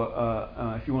have more,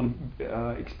 if you want to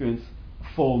experience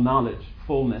full knowledge,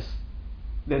 fullness,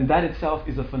 then that itself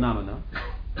is a phenomena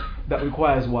that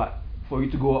requires what? For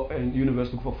you to go in the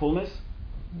universe look for fullness,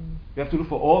 you have to look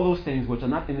for all those things which are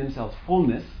not in themselves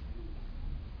fullness,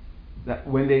 that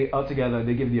when they are together,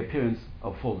 they give the appearance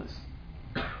of fullness.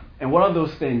 And what are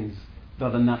those things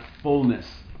that are not fullness,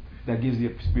 that gives the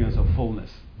experience of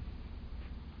fullness?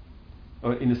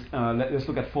 Or let's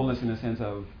look at fullness in the sense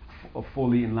of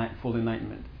full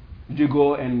enlightenment. Did you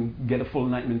go and get a full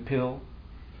enlightenment pill?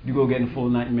 Did you go get a full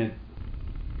enlightenment?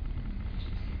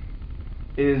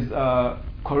 Is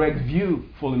correct view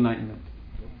full enlightenment?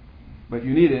 But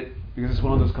you need it because it's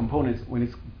one of those components when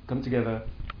it's come together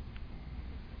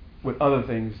with other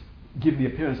things, give the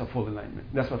appearance of full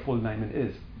enlightenment. That's what full enlightenment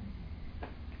is.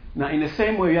 Now, in the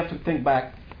same way, you have to think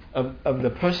back of the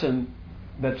person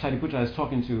that Shariputra is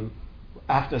talking to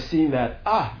after seeing that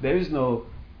there is no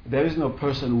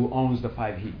person who owns the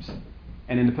 5 heaps,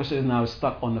 and then the person is now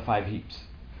stuck on the 5 heaps.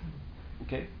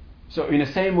 Okay, so in the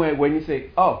same way, when you say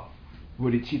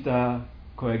bodhicitta,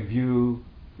 correct view,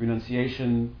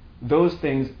 renunciation, those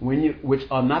things which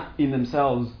are not in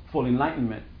themselves full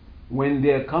enlightenment, when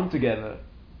they come together,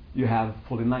 you have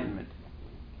full enlightenment.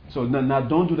 So now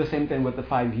don't do the same thing with the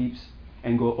 5 heaps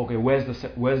and go, okay, where's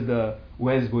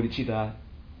bodhicitta,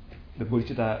 the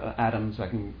bodhicitta atom, so I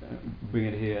can bring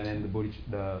it here, and then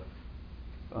the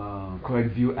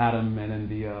correct view atom, and then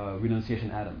the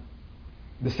renunciation atom.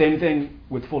 The same thing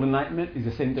with full enlightenment is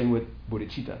the same thing with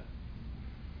bodhicitta.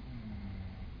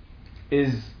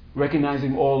 Is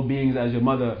recognizing all beings as your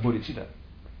mother, bodhicitta.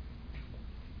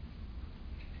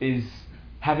 Is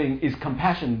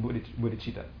compassion,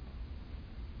 bodhicitta.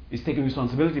 Is taking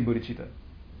responsibility, bodhicitta.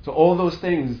 So all those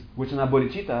things which are not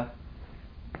bodhicitta,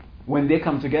 when they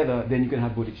come together, then you can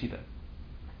have bodhicitta.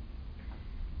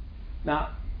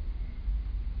 Now,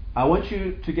 I want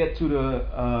you to get to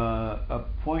a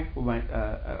point where,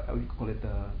 how do you call it,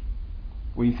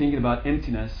 when you're thinking about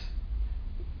emptiness.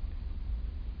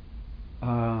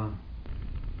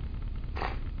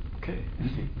 Okay,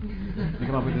 you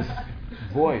come up with this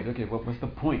void. Okay, what's the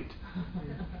point?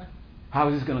 How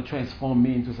is this going to transform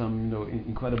me into some,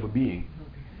 incredible being,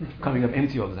 coming up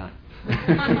empty all the time?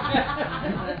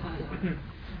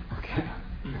 Okay.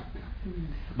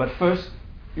 But first,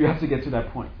 you have to get to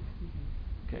that point.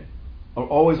 Okay, or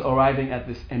always arriving at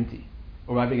this empty,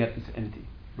 arriving at this empty,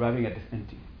 arriving at this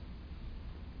empty.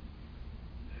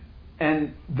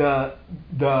 And the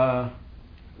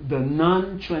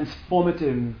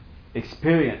non-transformative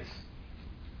experience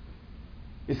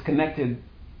is connected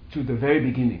to the very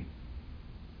beginning,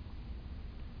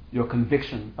 your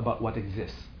conviction about what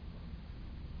exists.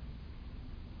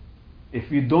 If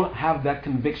you don't have that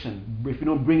conviction, if you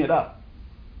don't bring it up,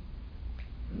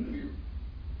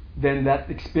 then that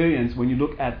experience, when you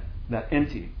look at that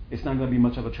empty, it's not going to be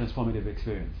much of a transformative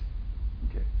experience.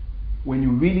 Okay. When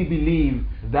you really believe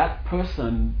that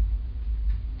person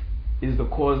is the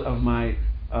cause of my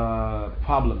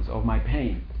problems, of my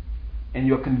pain, and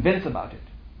you're convinced about it,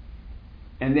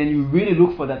 and then you really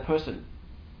look for that person.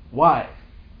 Why?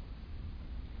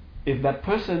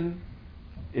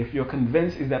 If you're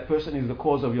convinced that person is the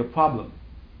cause of your problem,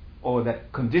 or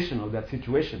that condition or that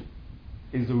situation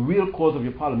is the real cause of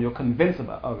your problem, you're convinced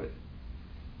of it.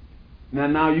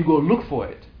 Now you go look for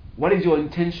it. What is your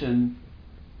intention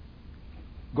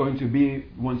going to be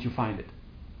once you find it?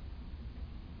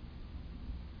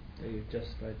 You're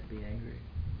justified to be angry.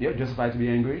 You're justified to be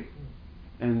angry.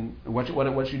 And what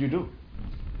should you do?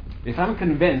 If I'm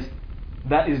convinced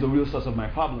that is the real source of my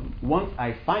problem, once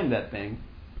I find that thing,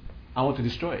 I want to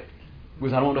destroy it,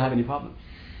 because I don't want to have any problems.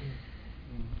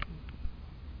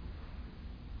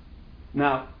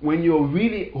 Now, when you're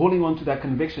really holding on to that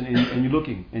conviction and you're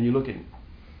looking,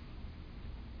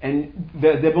 and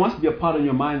there must be a part in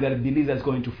your mind that believes that's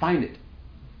going to find it.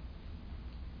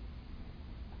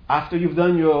 After you've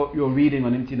done your reading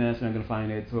on emptiness, you're going to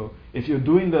find it. So if you're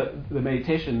doing the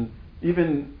meditation,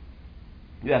 even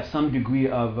you have some degree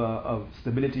of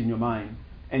stability in your mind,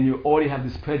 and you already have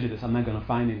this prejudice, I'm not going to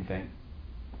find anything,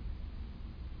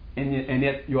 and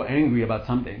yet you're angry about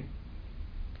something.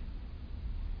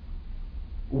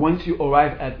 Once you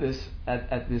arrive at this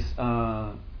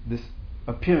this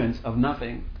appearance of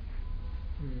nothing,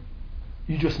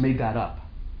 you just made that up.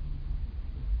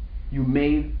 You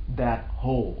made that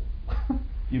hole.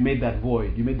 You made that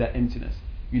void. You made that emptiness.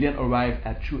 You didn't arrive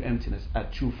at true emptiness,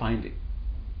 at true finding.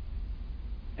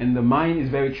 And the mind is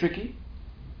very tricky,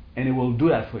 and it will do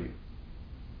that for you.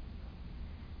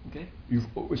 Okay?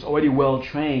 It's already well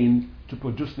trained to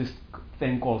produce this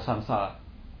thing called samsara.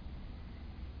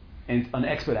 And it's an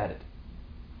expert at it.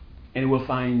 And it will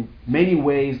find many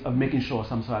ways of making sure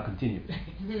samsara continues.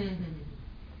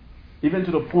 Even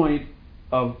to the point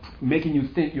of making you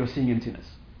think you're seeing emptiness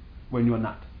when you're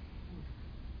not.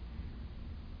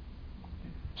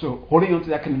 So holding on to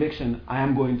that conviction, I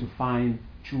am going to find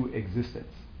true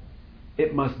existence.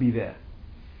 It must be there.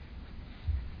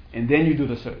 And then you do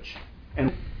the search.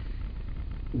 And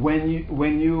when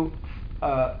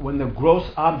the gross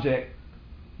object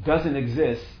doesn't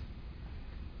exist,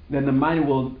 then the mind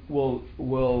will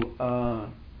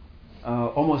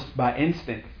almost by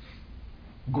instinct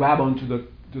grab onto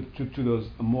to those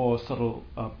more subtle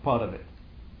part of it.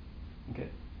 Okay,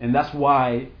 and that's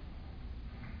why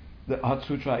the Heart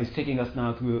Sutra is taking us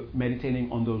now to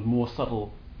meditating on those more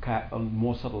subtle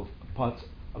parts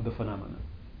of the phenomena.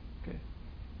 Okay,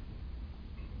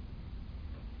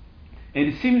 and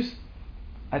it seems,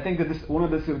 I think that one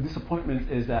of the disappointments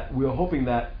is that we are hoping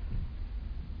that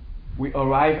we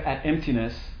arrive at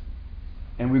emptiness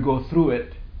and we go through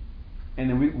it, and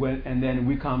then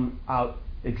we come out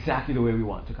exactly the way we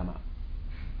want to come out.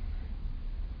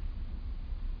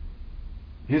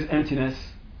 Here's emptiness.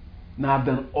 Now I've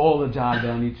done all the job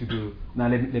that I need to do. Now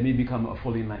let me become a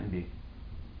fully enlightened being.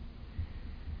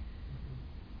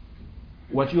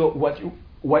 What is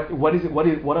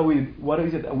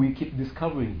it that we keep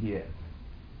discovering here?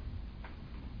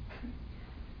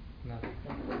 Nothing.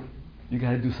 You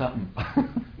gotta do something.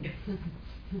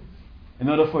 In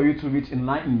order for you to reach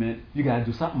enlightenment, you gotta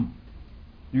do something.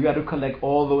 You gotta collect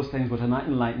all those things which are not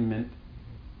enlightenment,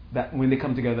 that when they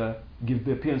come together, give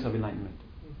the appearance of enlightenment.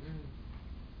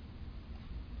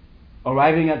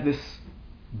 arriving at this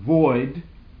void,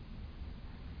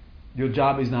 your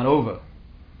job is not over.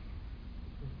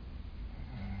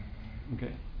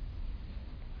 Okay?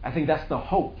 I think that's the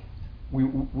hope we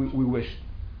wish.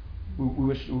 We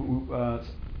wish,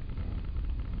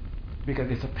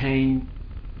 because it's a pain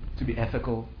to be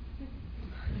ethical,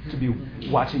 to be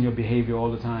watching your behavior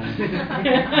all the time.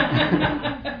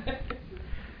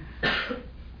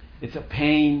 It's a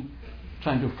pain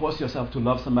trying to force yourself to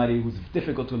love somebody who's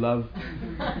difficult to love.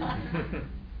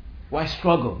 Why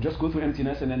struggle? Just go through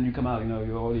emptiness and then you come out,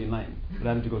 you're already enlightened. Without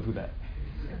having to go through that.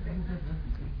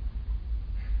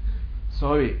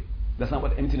 Sorry, that's not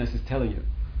what emptiness is telling you.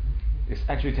 It's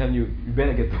actually telling you, you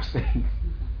better get those things.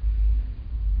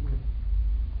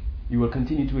 You will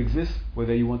continue to exist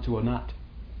whether you want to or not.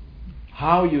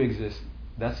 How you exist,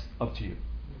 that's up to you.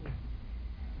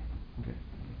 Okay.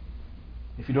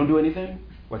 If you don't do anything,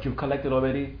 what you've collected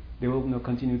already, they will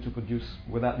continue to produce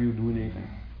without you doing anything.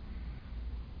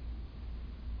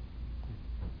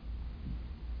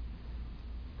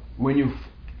 When you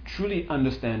truly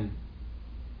understand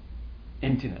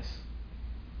emptiness,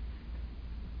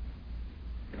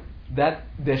 that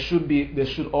there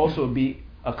should also be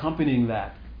accompanying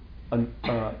that an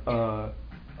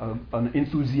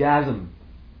enthusiasm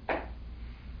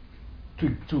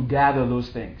to gather those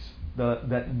things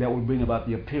that will bring about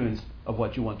the appearance of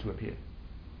what you want to appear.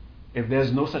 If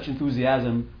there's no such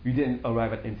enthusiasm, you didn't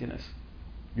arrive at emptiness.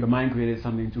 Your mind created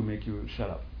something to make you shut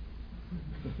up.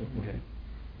 Okay?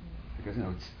 Because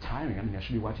it's tiring. I mean, I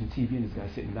should be watching TV and this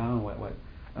guy's sitting down,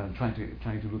 trying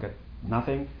to look at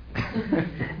nothing.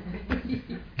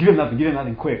 Give him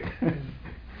nothing quick.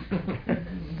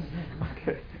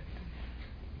 Okay.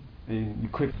 And you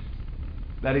quick.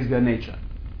 That is their nature.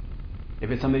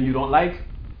 If it's something you don't like,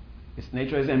 its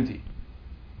nature is empty.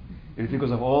 It's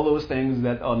because of all those things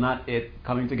that are not it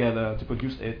coming together to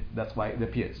produce it, that's why it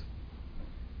appears.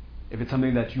 If it's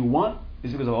something that you want,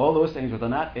 it's because of all those things that are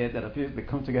not it that appears, that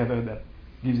come together, that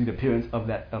gives you the appearance of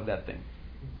that thing.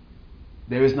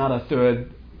 There is not a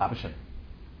third option.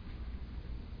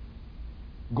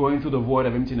 Going through the void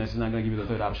of emptiness is not going to give you the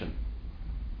third option.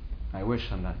 I wish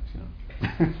sometimes,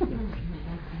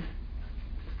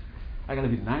 I gotta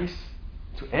be nice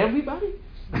to everybody?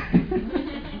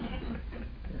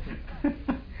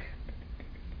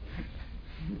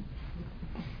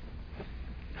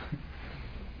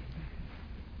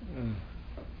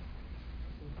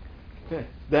 Okay.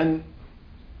 Then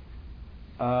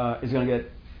it's going to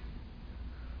get.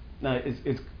 Now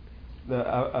it's the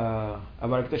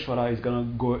Avalokiteshvara is going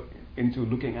to go into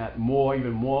looking at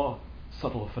even more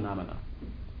subtle phenomena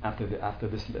after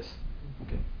this list.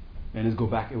 Okay, and it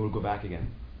will go back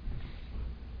again,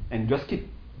 and just keep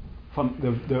from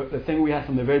the thing we had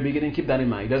from the very beginning. Keep that in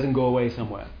mind. It doesn't go away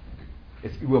somewhere.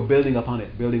 We're building upon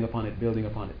it.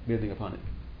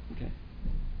 Okay,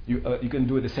 you can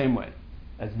do it the same way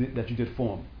that you did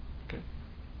form. Okay.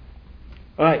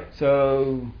 All right.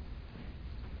 So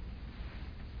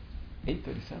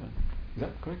 8:37. Is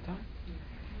that the correct time?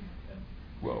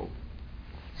 Whoa.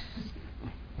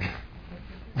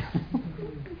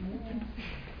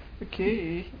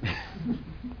 Okay.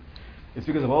 It's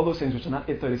because of all those things which are not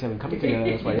 8:37 coming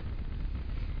together. That's why.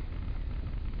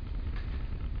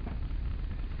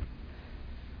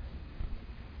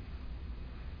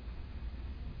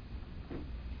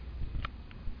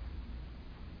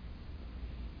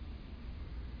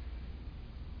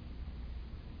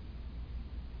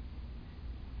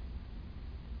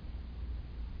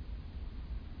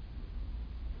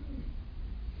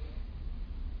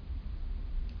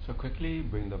 So quickly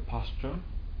bring the posture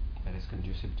that is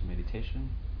conducive to meditation.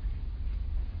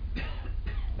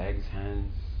 Legs,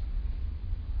 hands,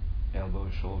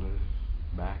 elbows, shoulders,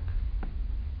 back,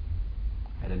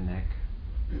 head and neck,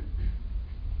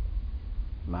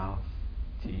 mouth,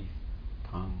 teeth,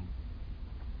 tongue.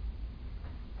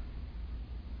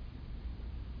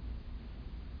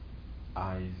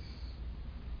 Eyes.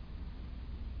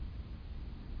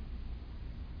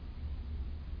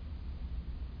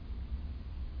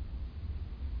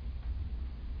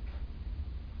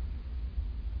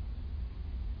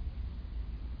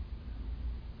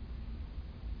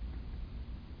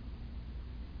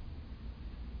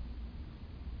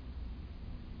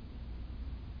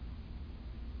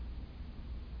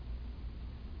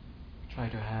 Try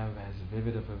to have as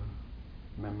vivid of a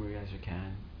memory as you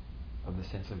can of the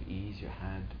sense of ease you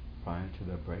had prior to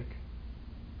the break.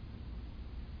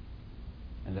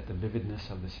 And let the vividness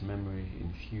of this memory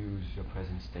infuse your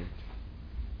present state,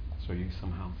 so you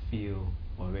somehow feel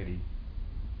already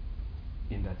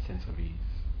in that sense of ease.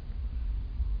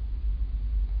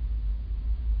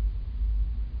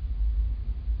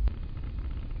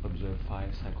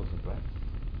 5 cycles of breath.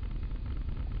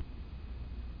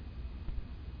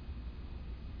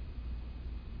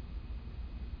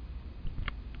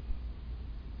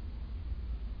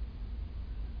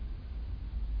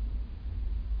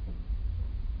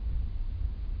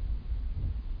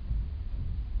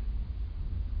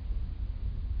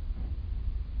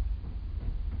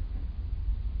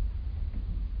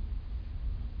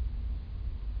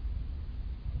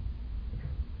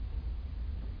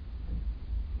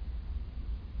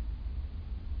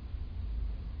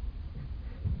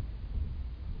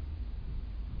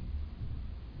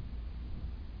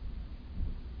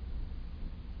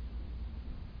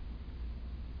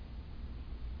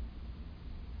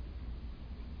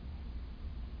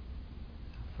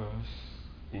 First,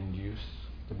 induce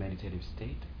the meditative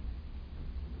state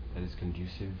that is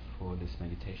conducive for this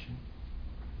meditation.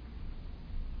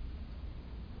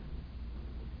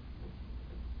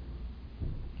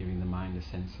 Giving the mind a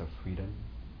sense of freedom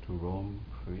to roam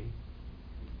free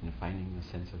and finding a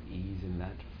sense of ease in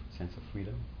that sense of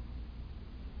freedom.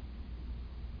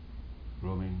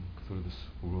 Roaming through this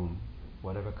room,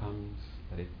 whatever comes,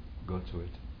 let it go to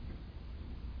it.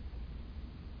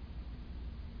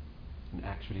 And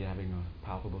actually having a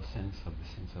palpable sense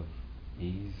of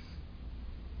ease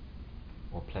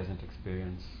or pleasant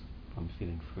experience from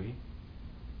feeling free.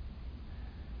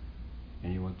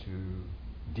 And you want to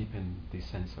deepen the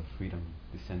sense of freedom,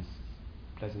 the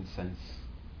pleasant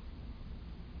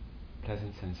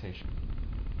sensation.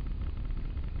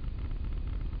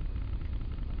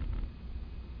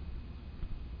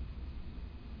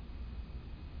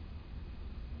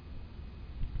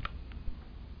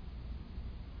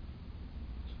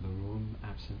 So the room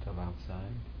absent of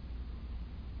outside,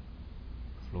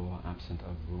 floor absent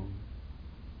of room,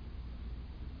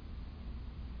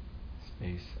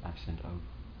 space absent of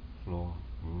floor,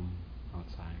 room,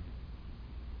 outside.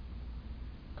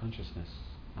 Consciousness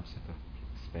absent of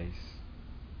space,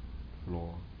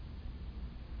 floor,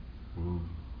 room,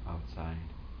 outside.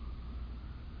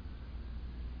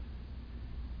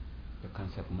 The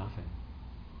concept nothing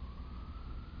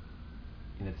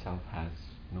in itself has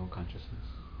no consciousness,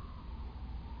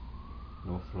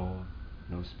 no floor,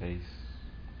 no space,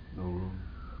 no room,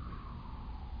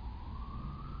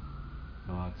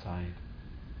 no outside.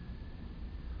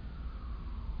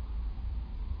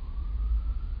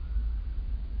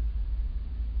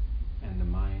 And the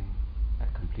mind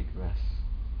at complete rest.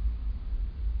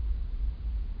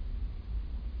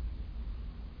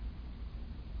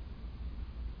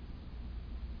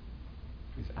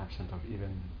 Is absent of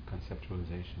even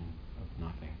conceptualization of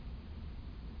nothing.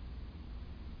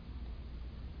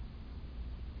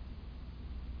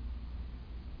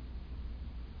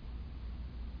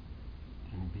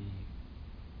 And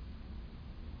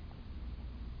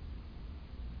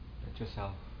let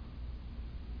yourself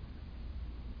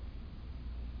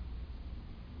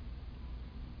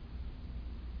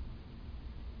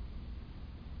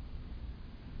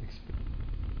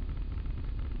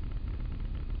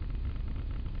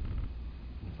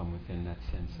and from within that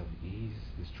sense of ease,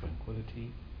 this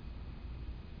tranquility,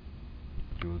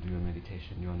 you will do your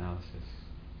meditation, your analysis.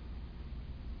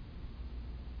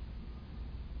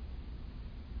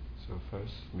 So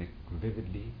first, make a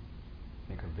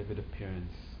vivid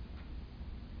appearance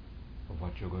of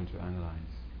what you're going to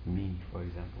analyze. Me, for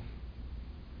example.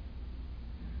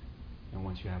 And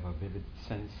once you have a vivid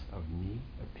sense of me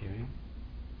appearing,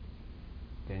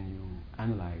 then you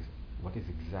analyze what is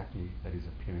exactly that is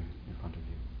appearing in front of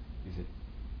you. Is it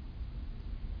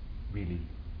really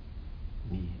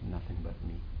me, nothing but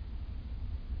me?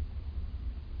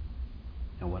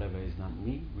 And whatever is not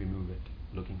me, remove it,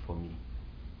 looking for me.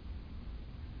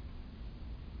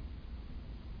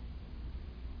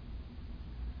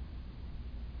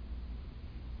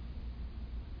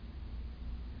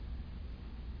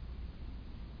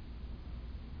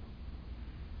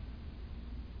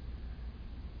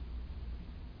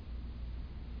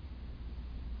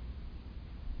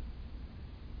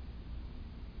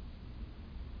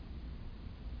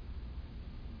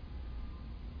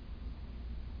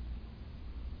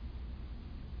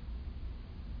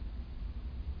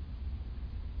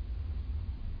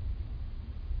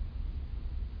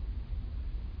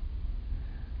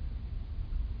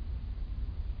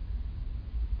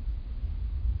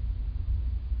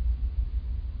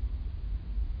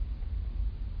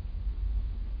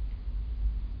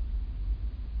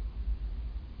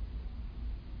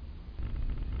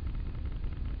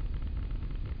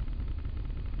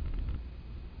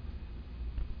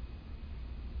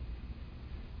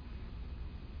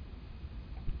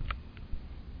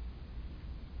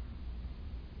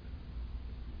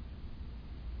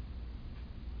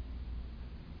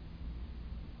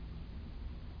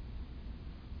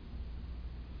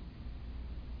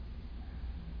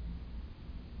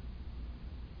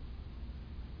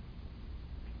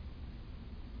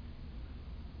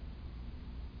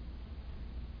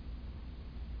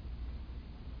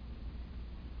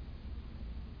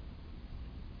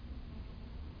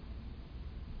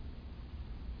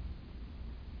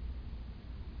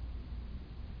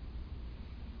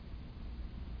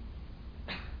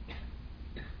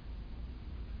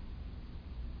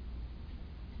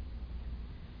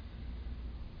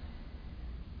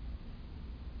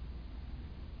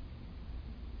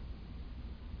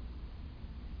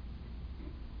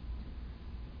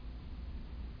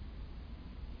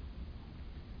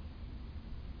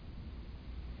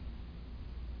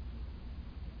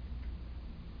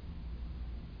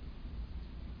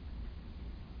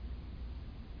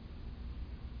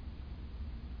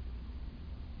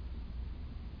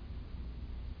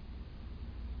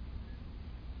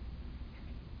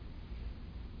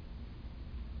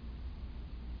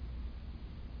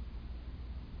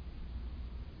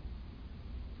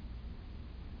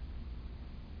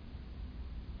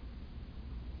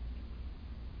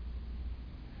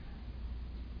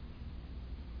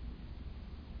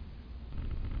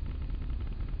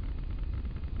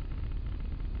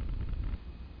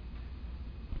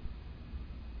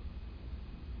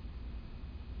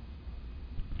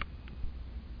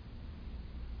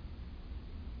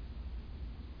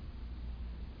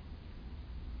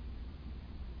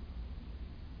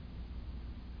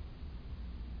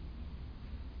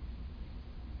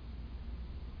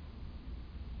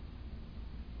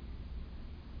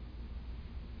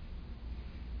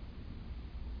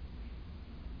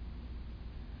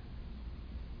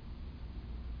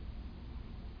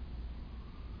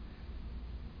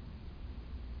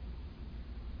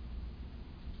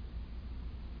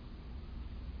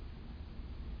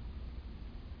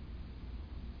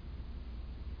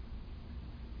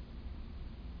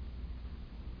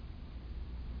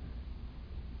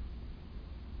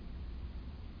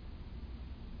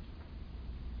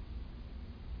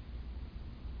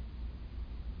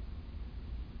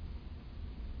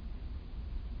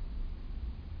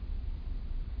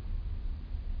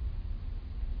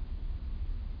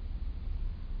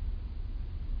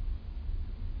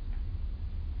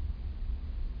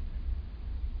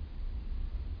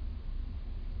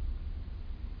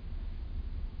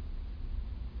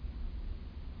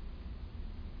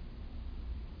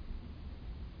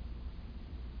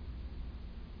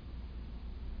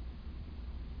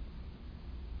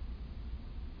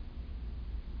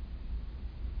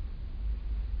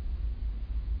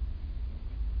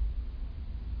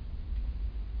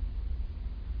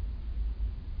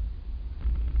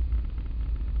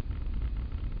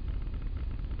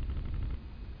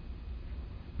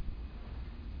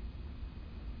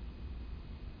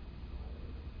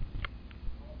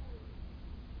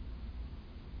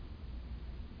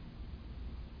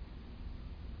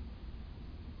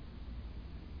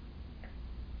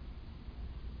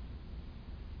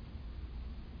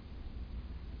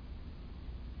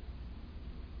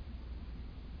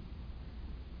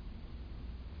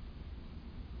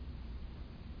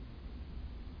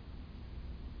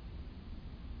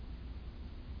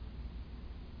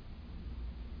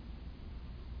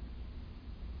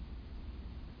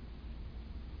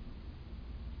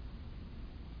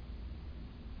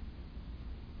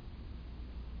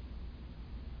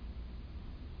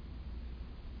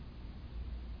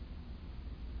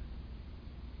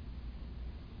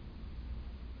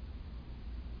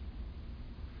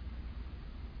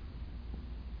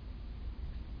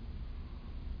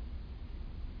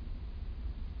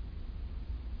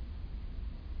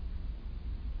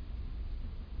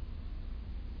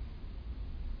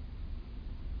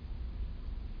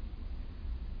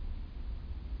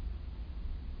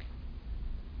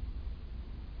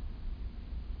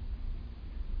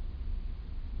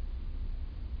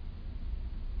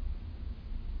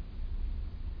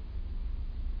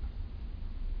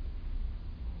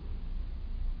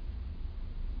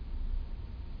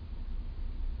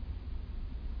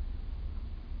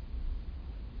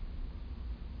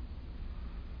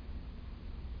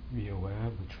 Be aware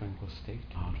of the tranquil state,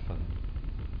 hard for them.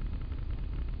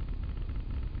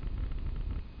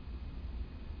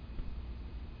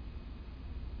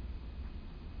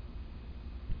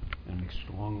 And make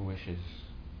strong wishes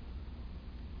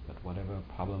that whatever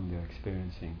problem they're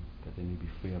experiencing, that they may be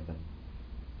free of them.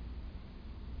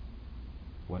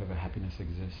 Whatever happiness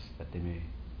exists, that they may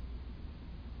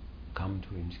come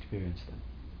to experience them.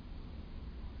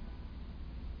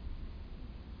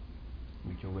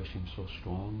 Make your wishing so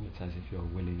strong, it's as if you're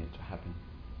willing it to happen.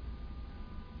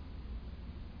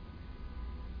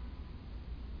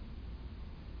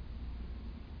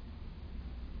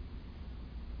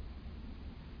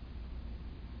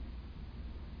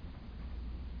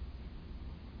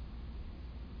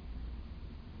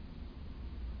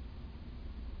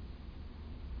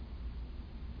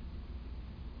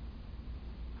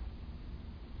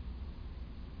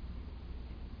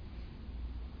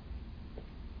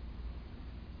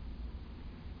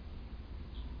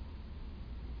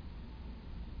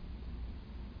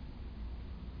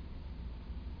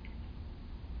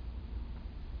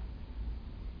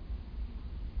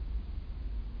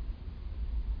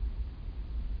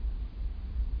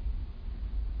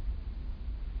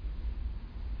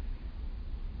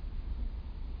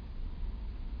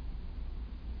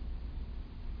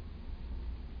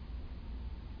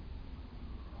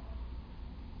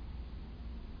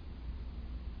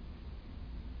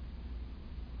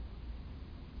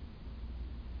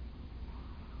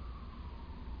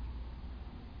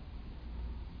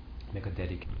 Make a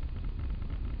dedication.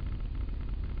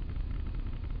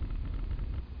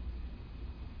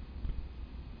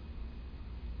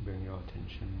 Bring your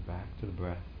attention back to the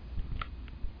breath.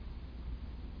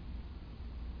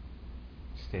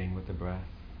 Staying with the breath,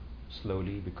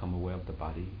 slowly become aware of the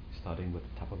body, starting with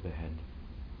the top of the head.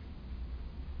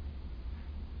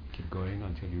 Keep going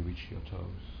until you reach your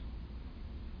toes.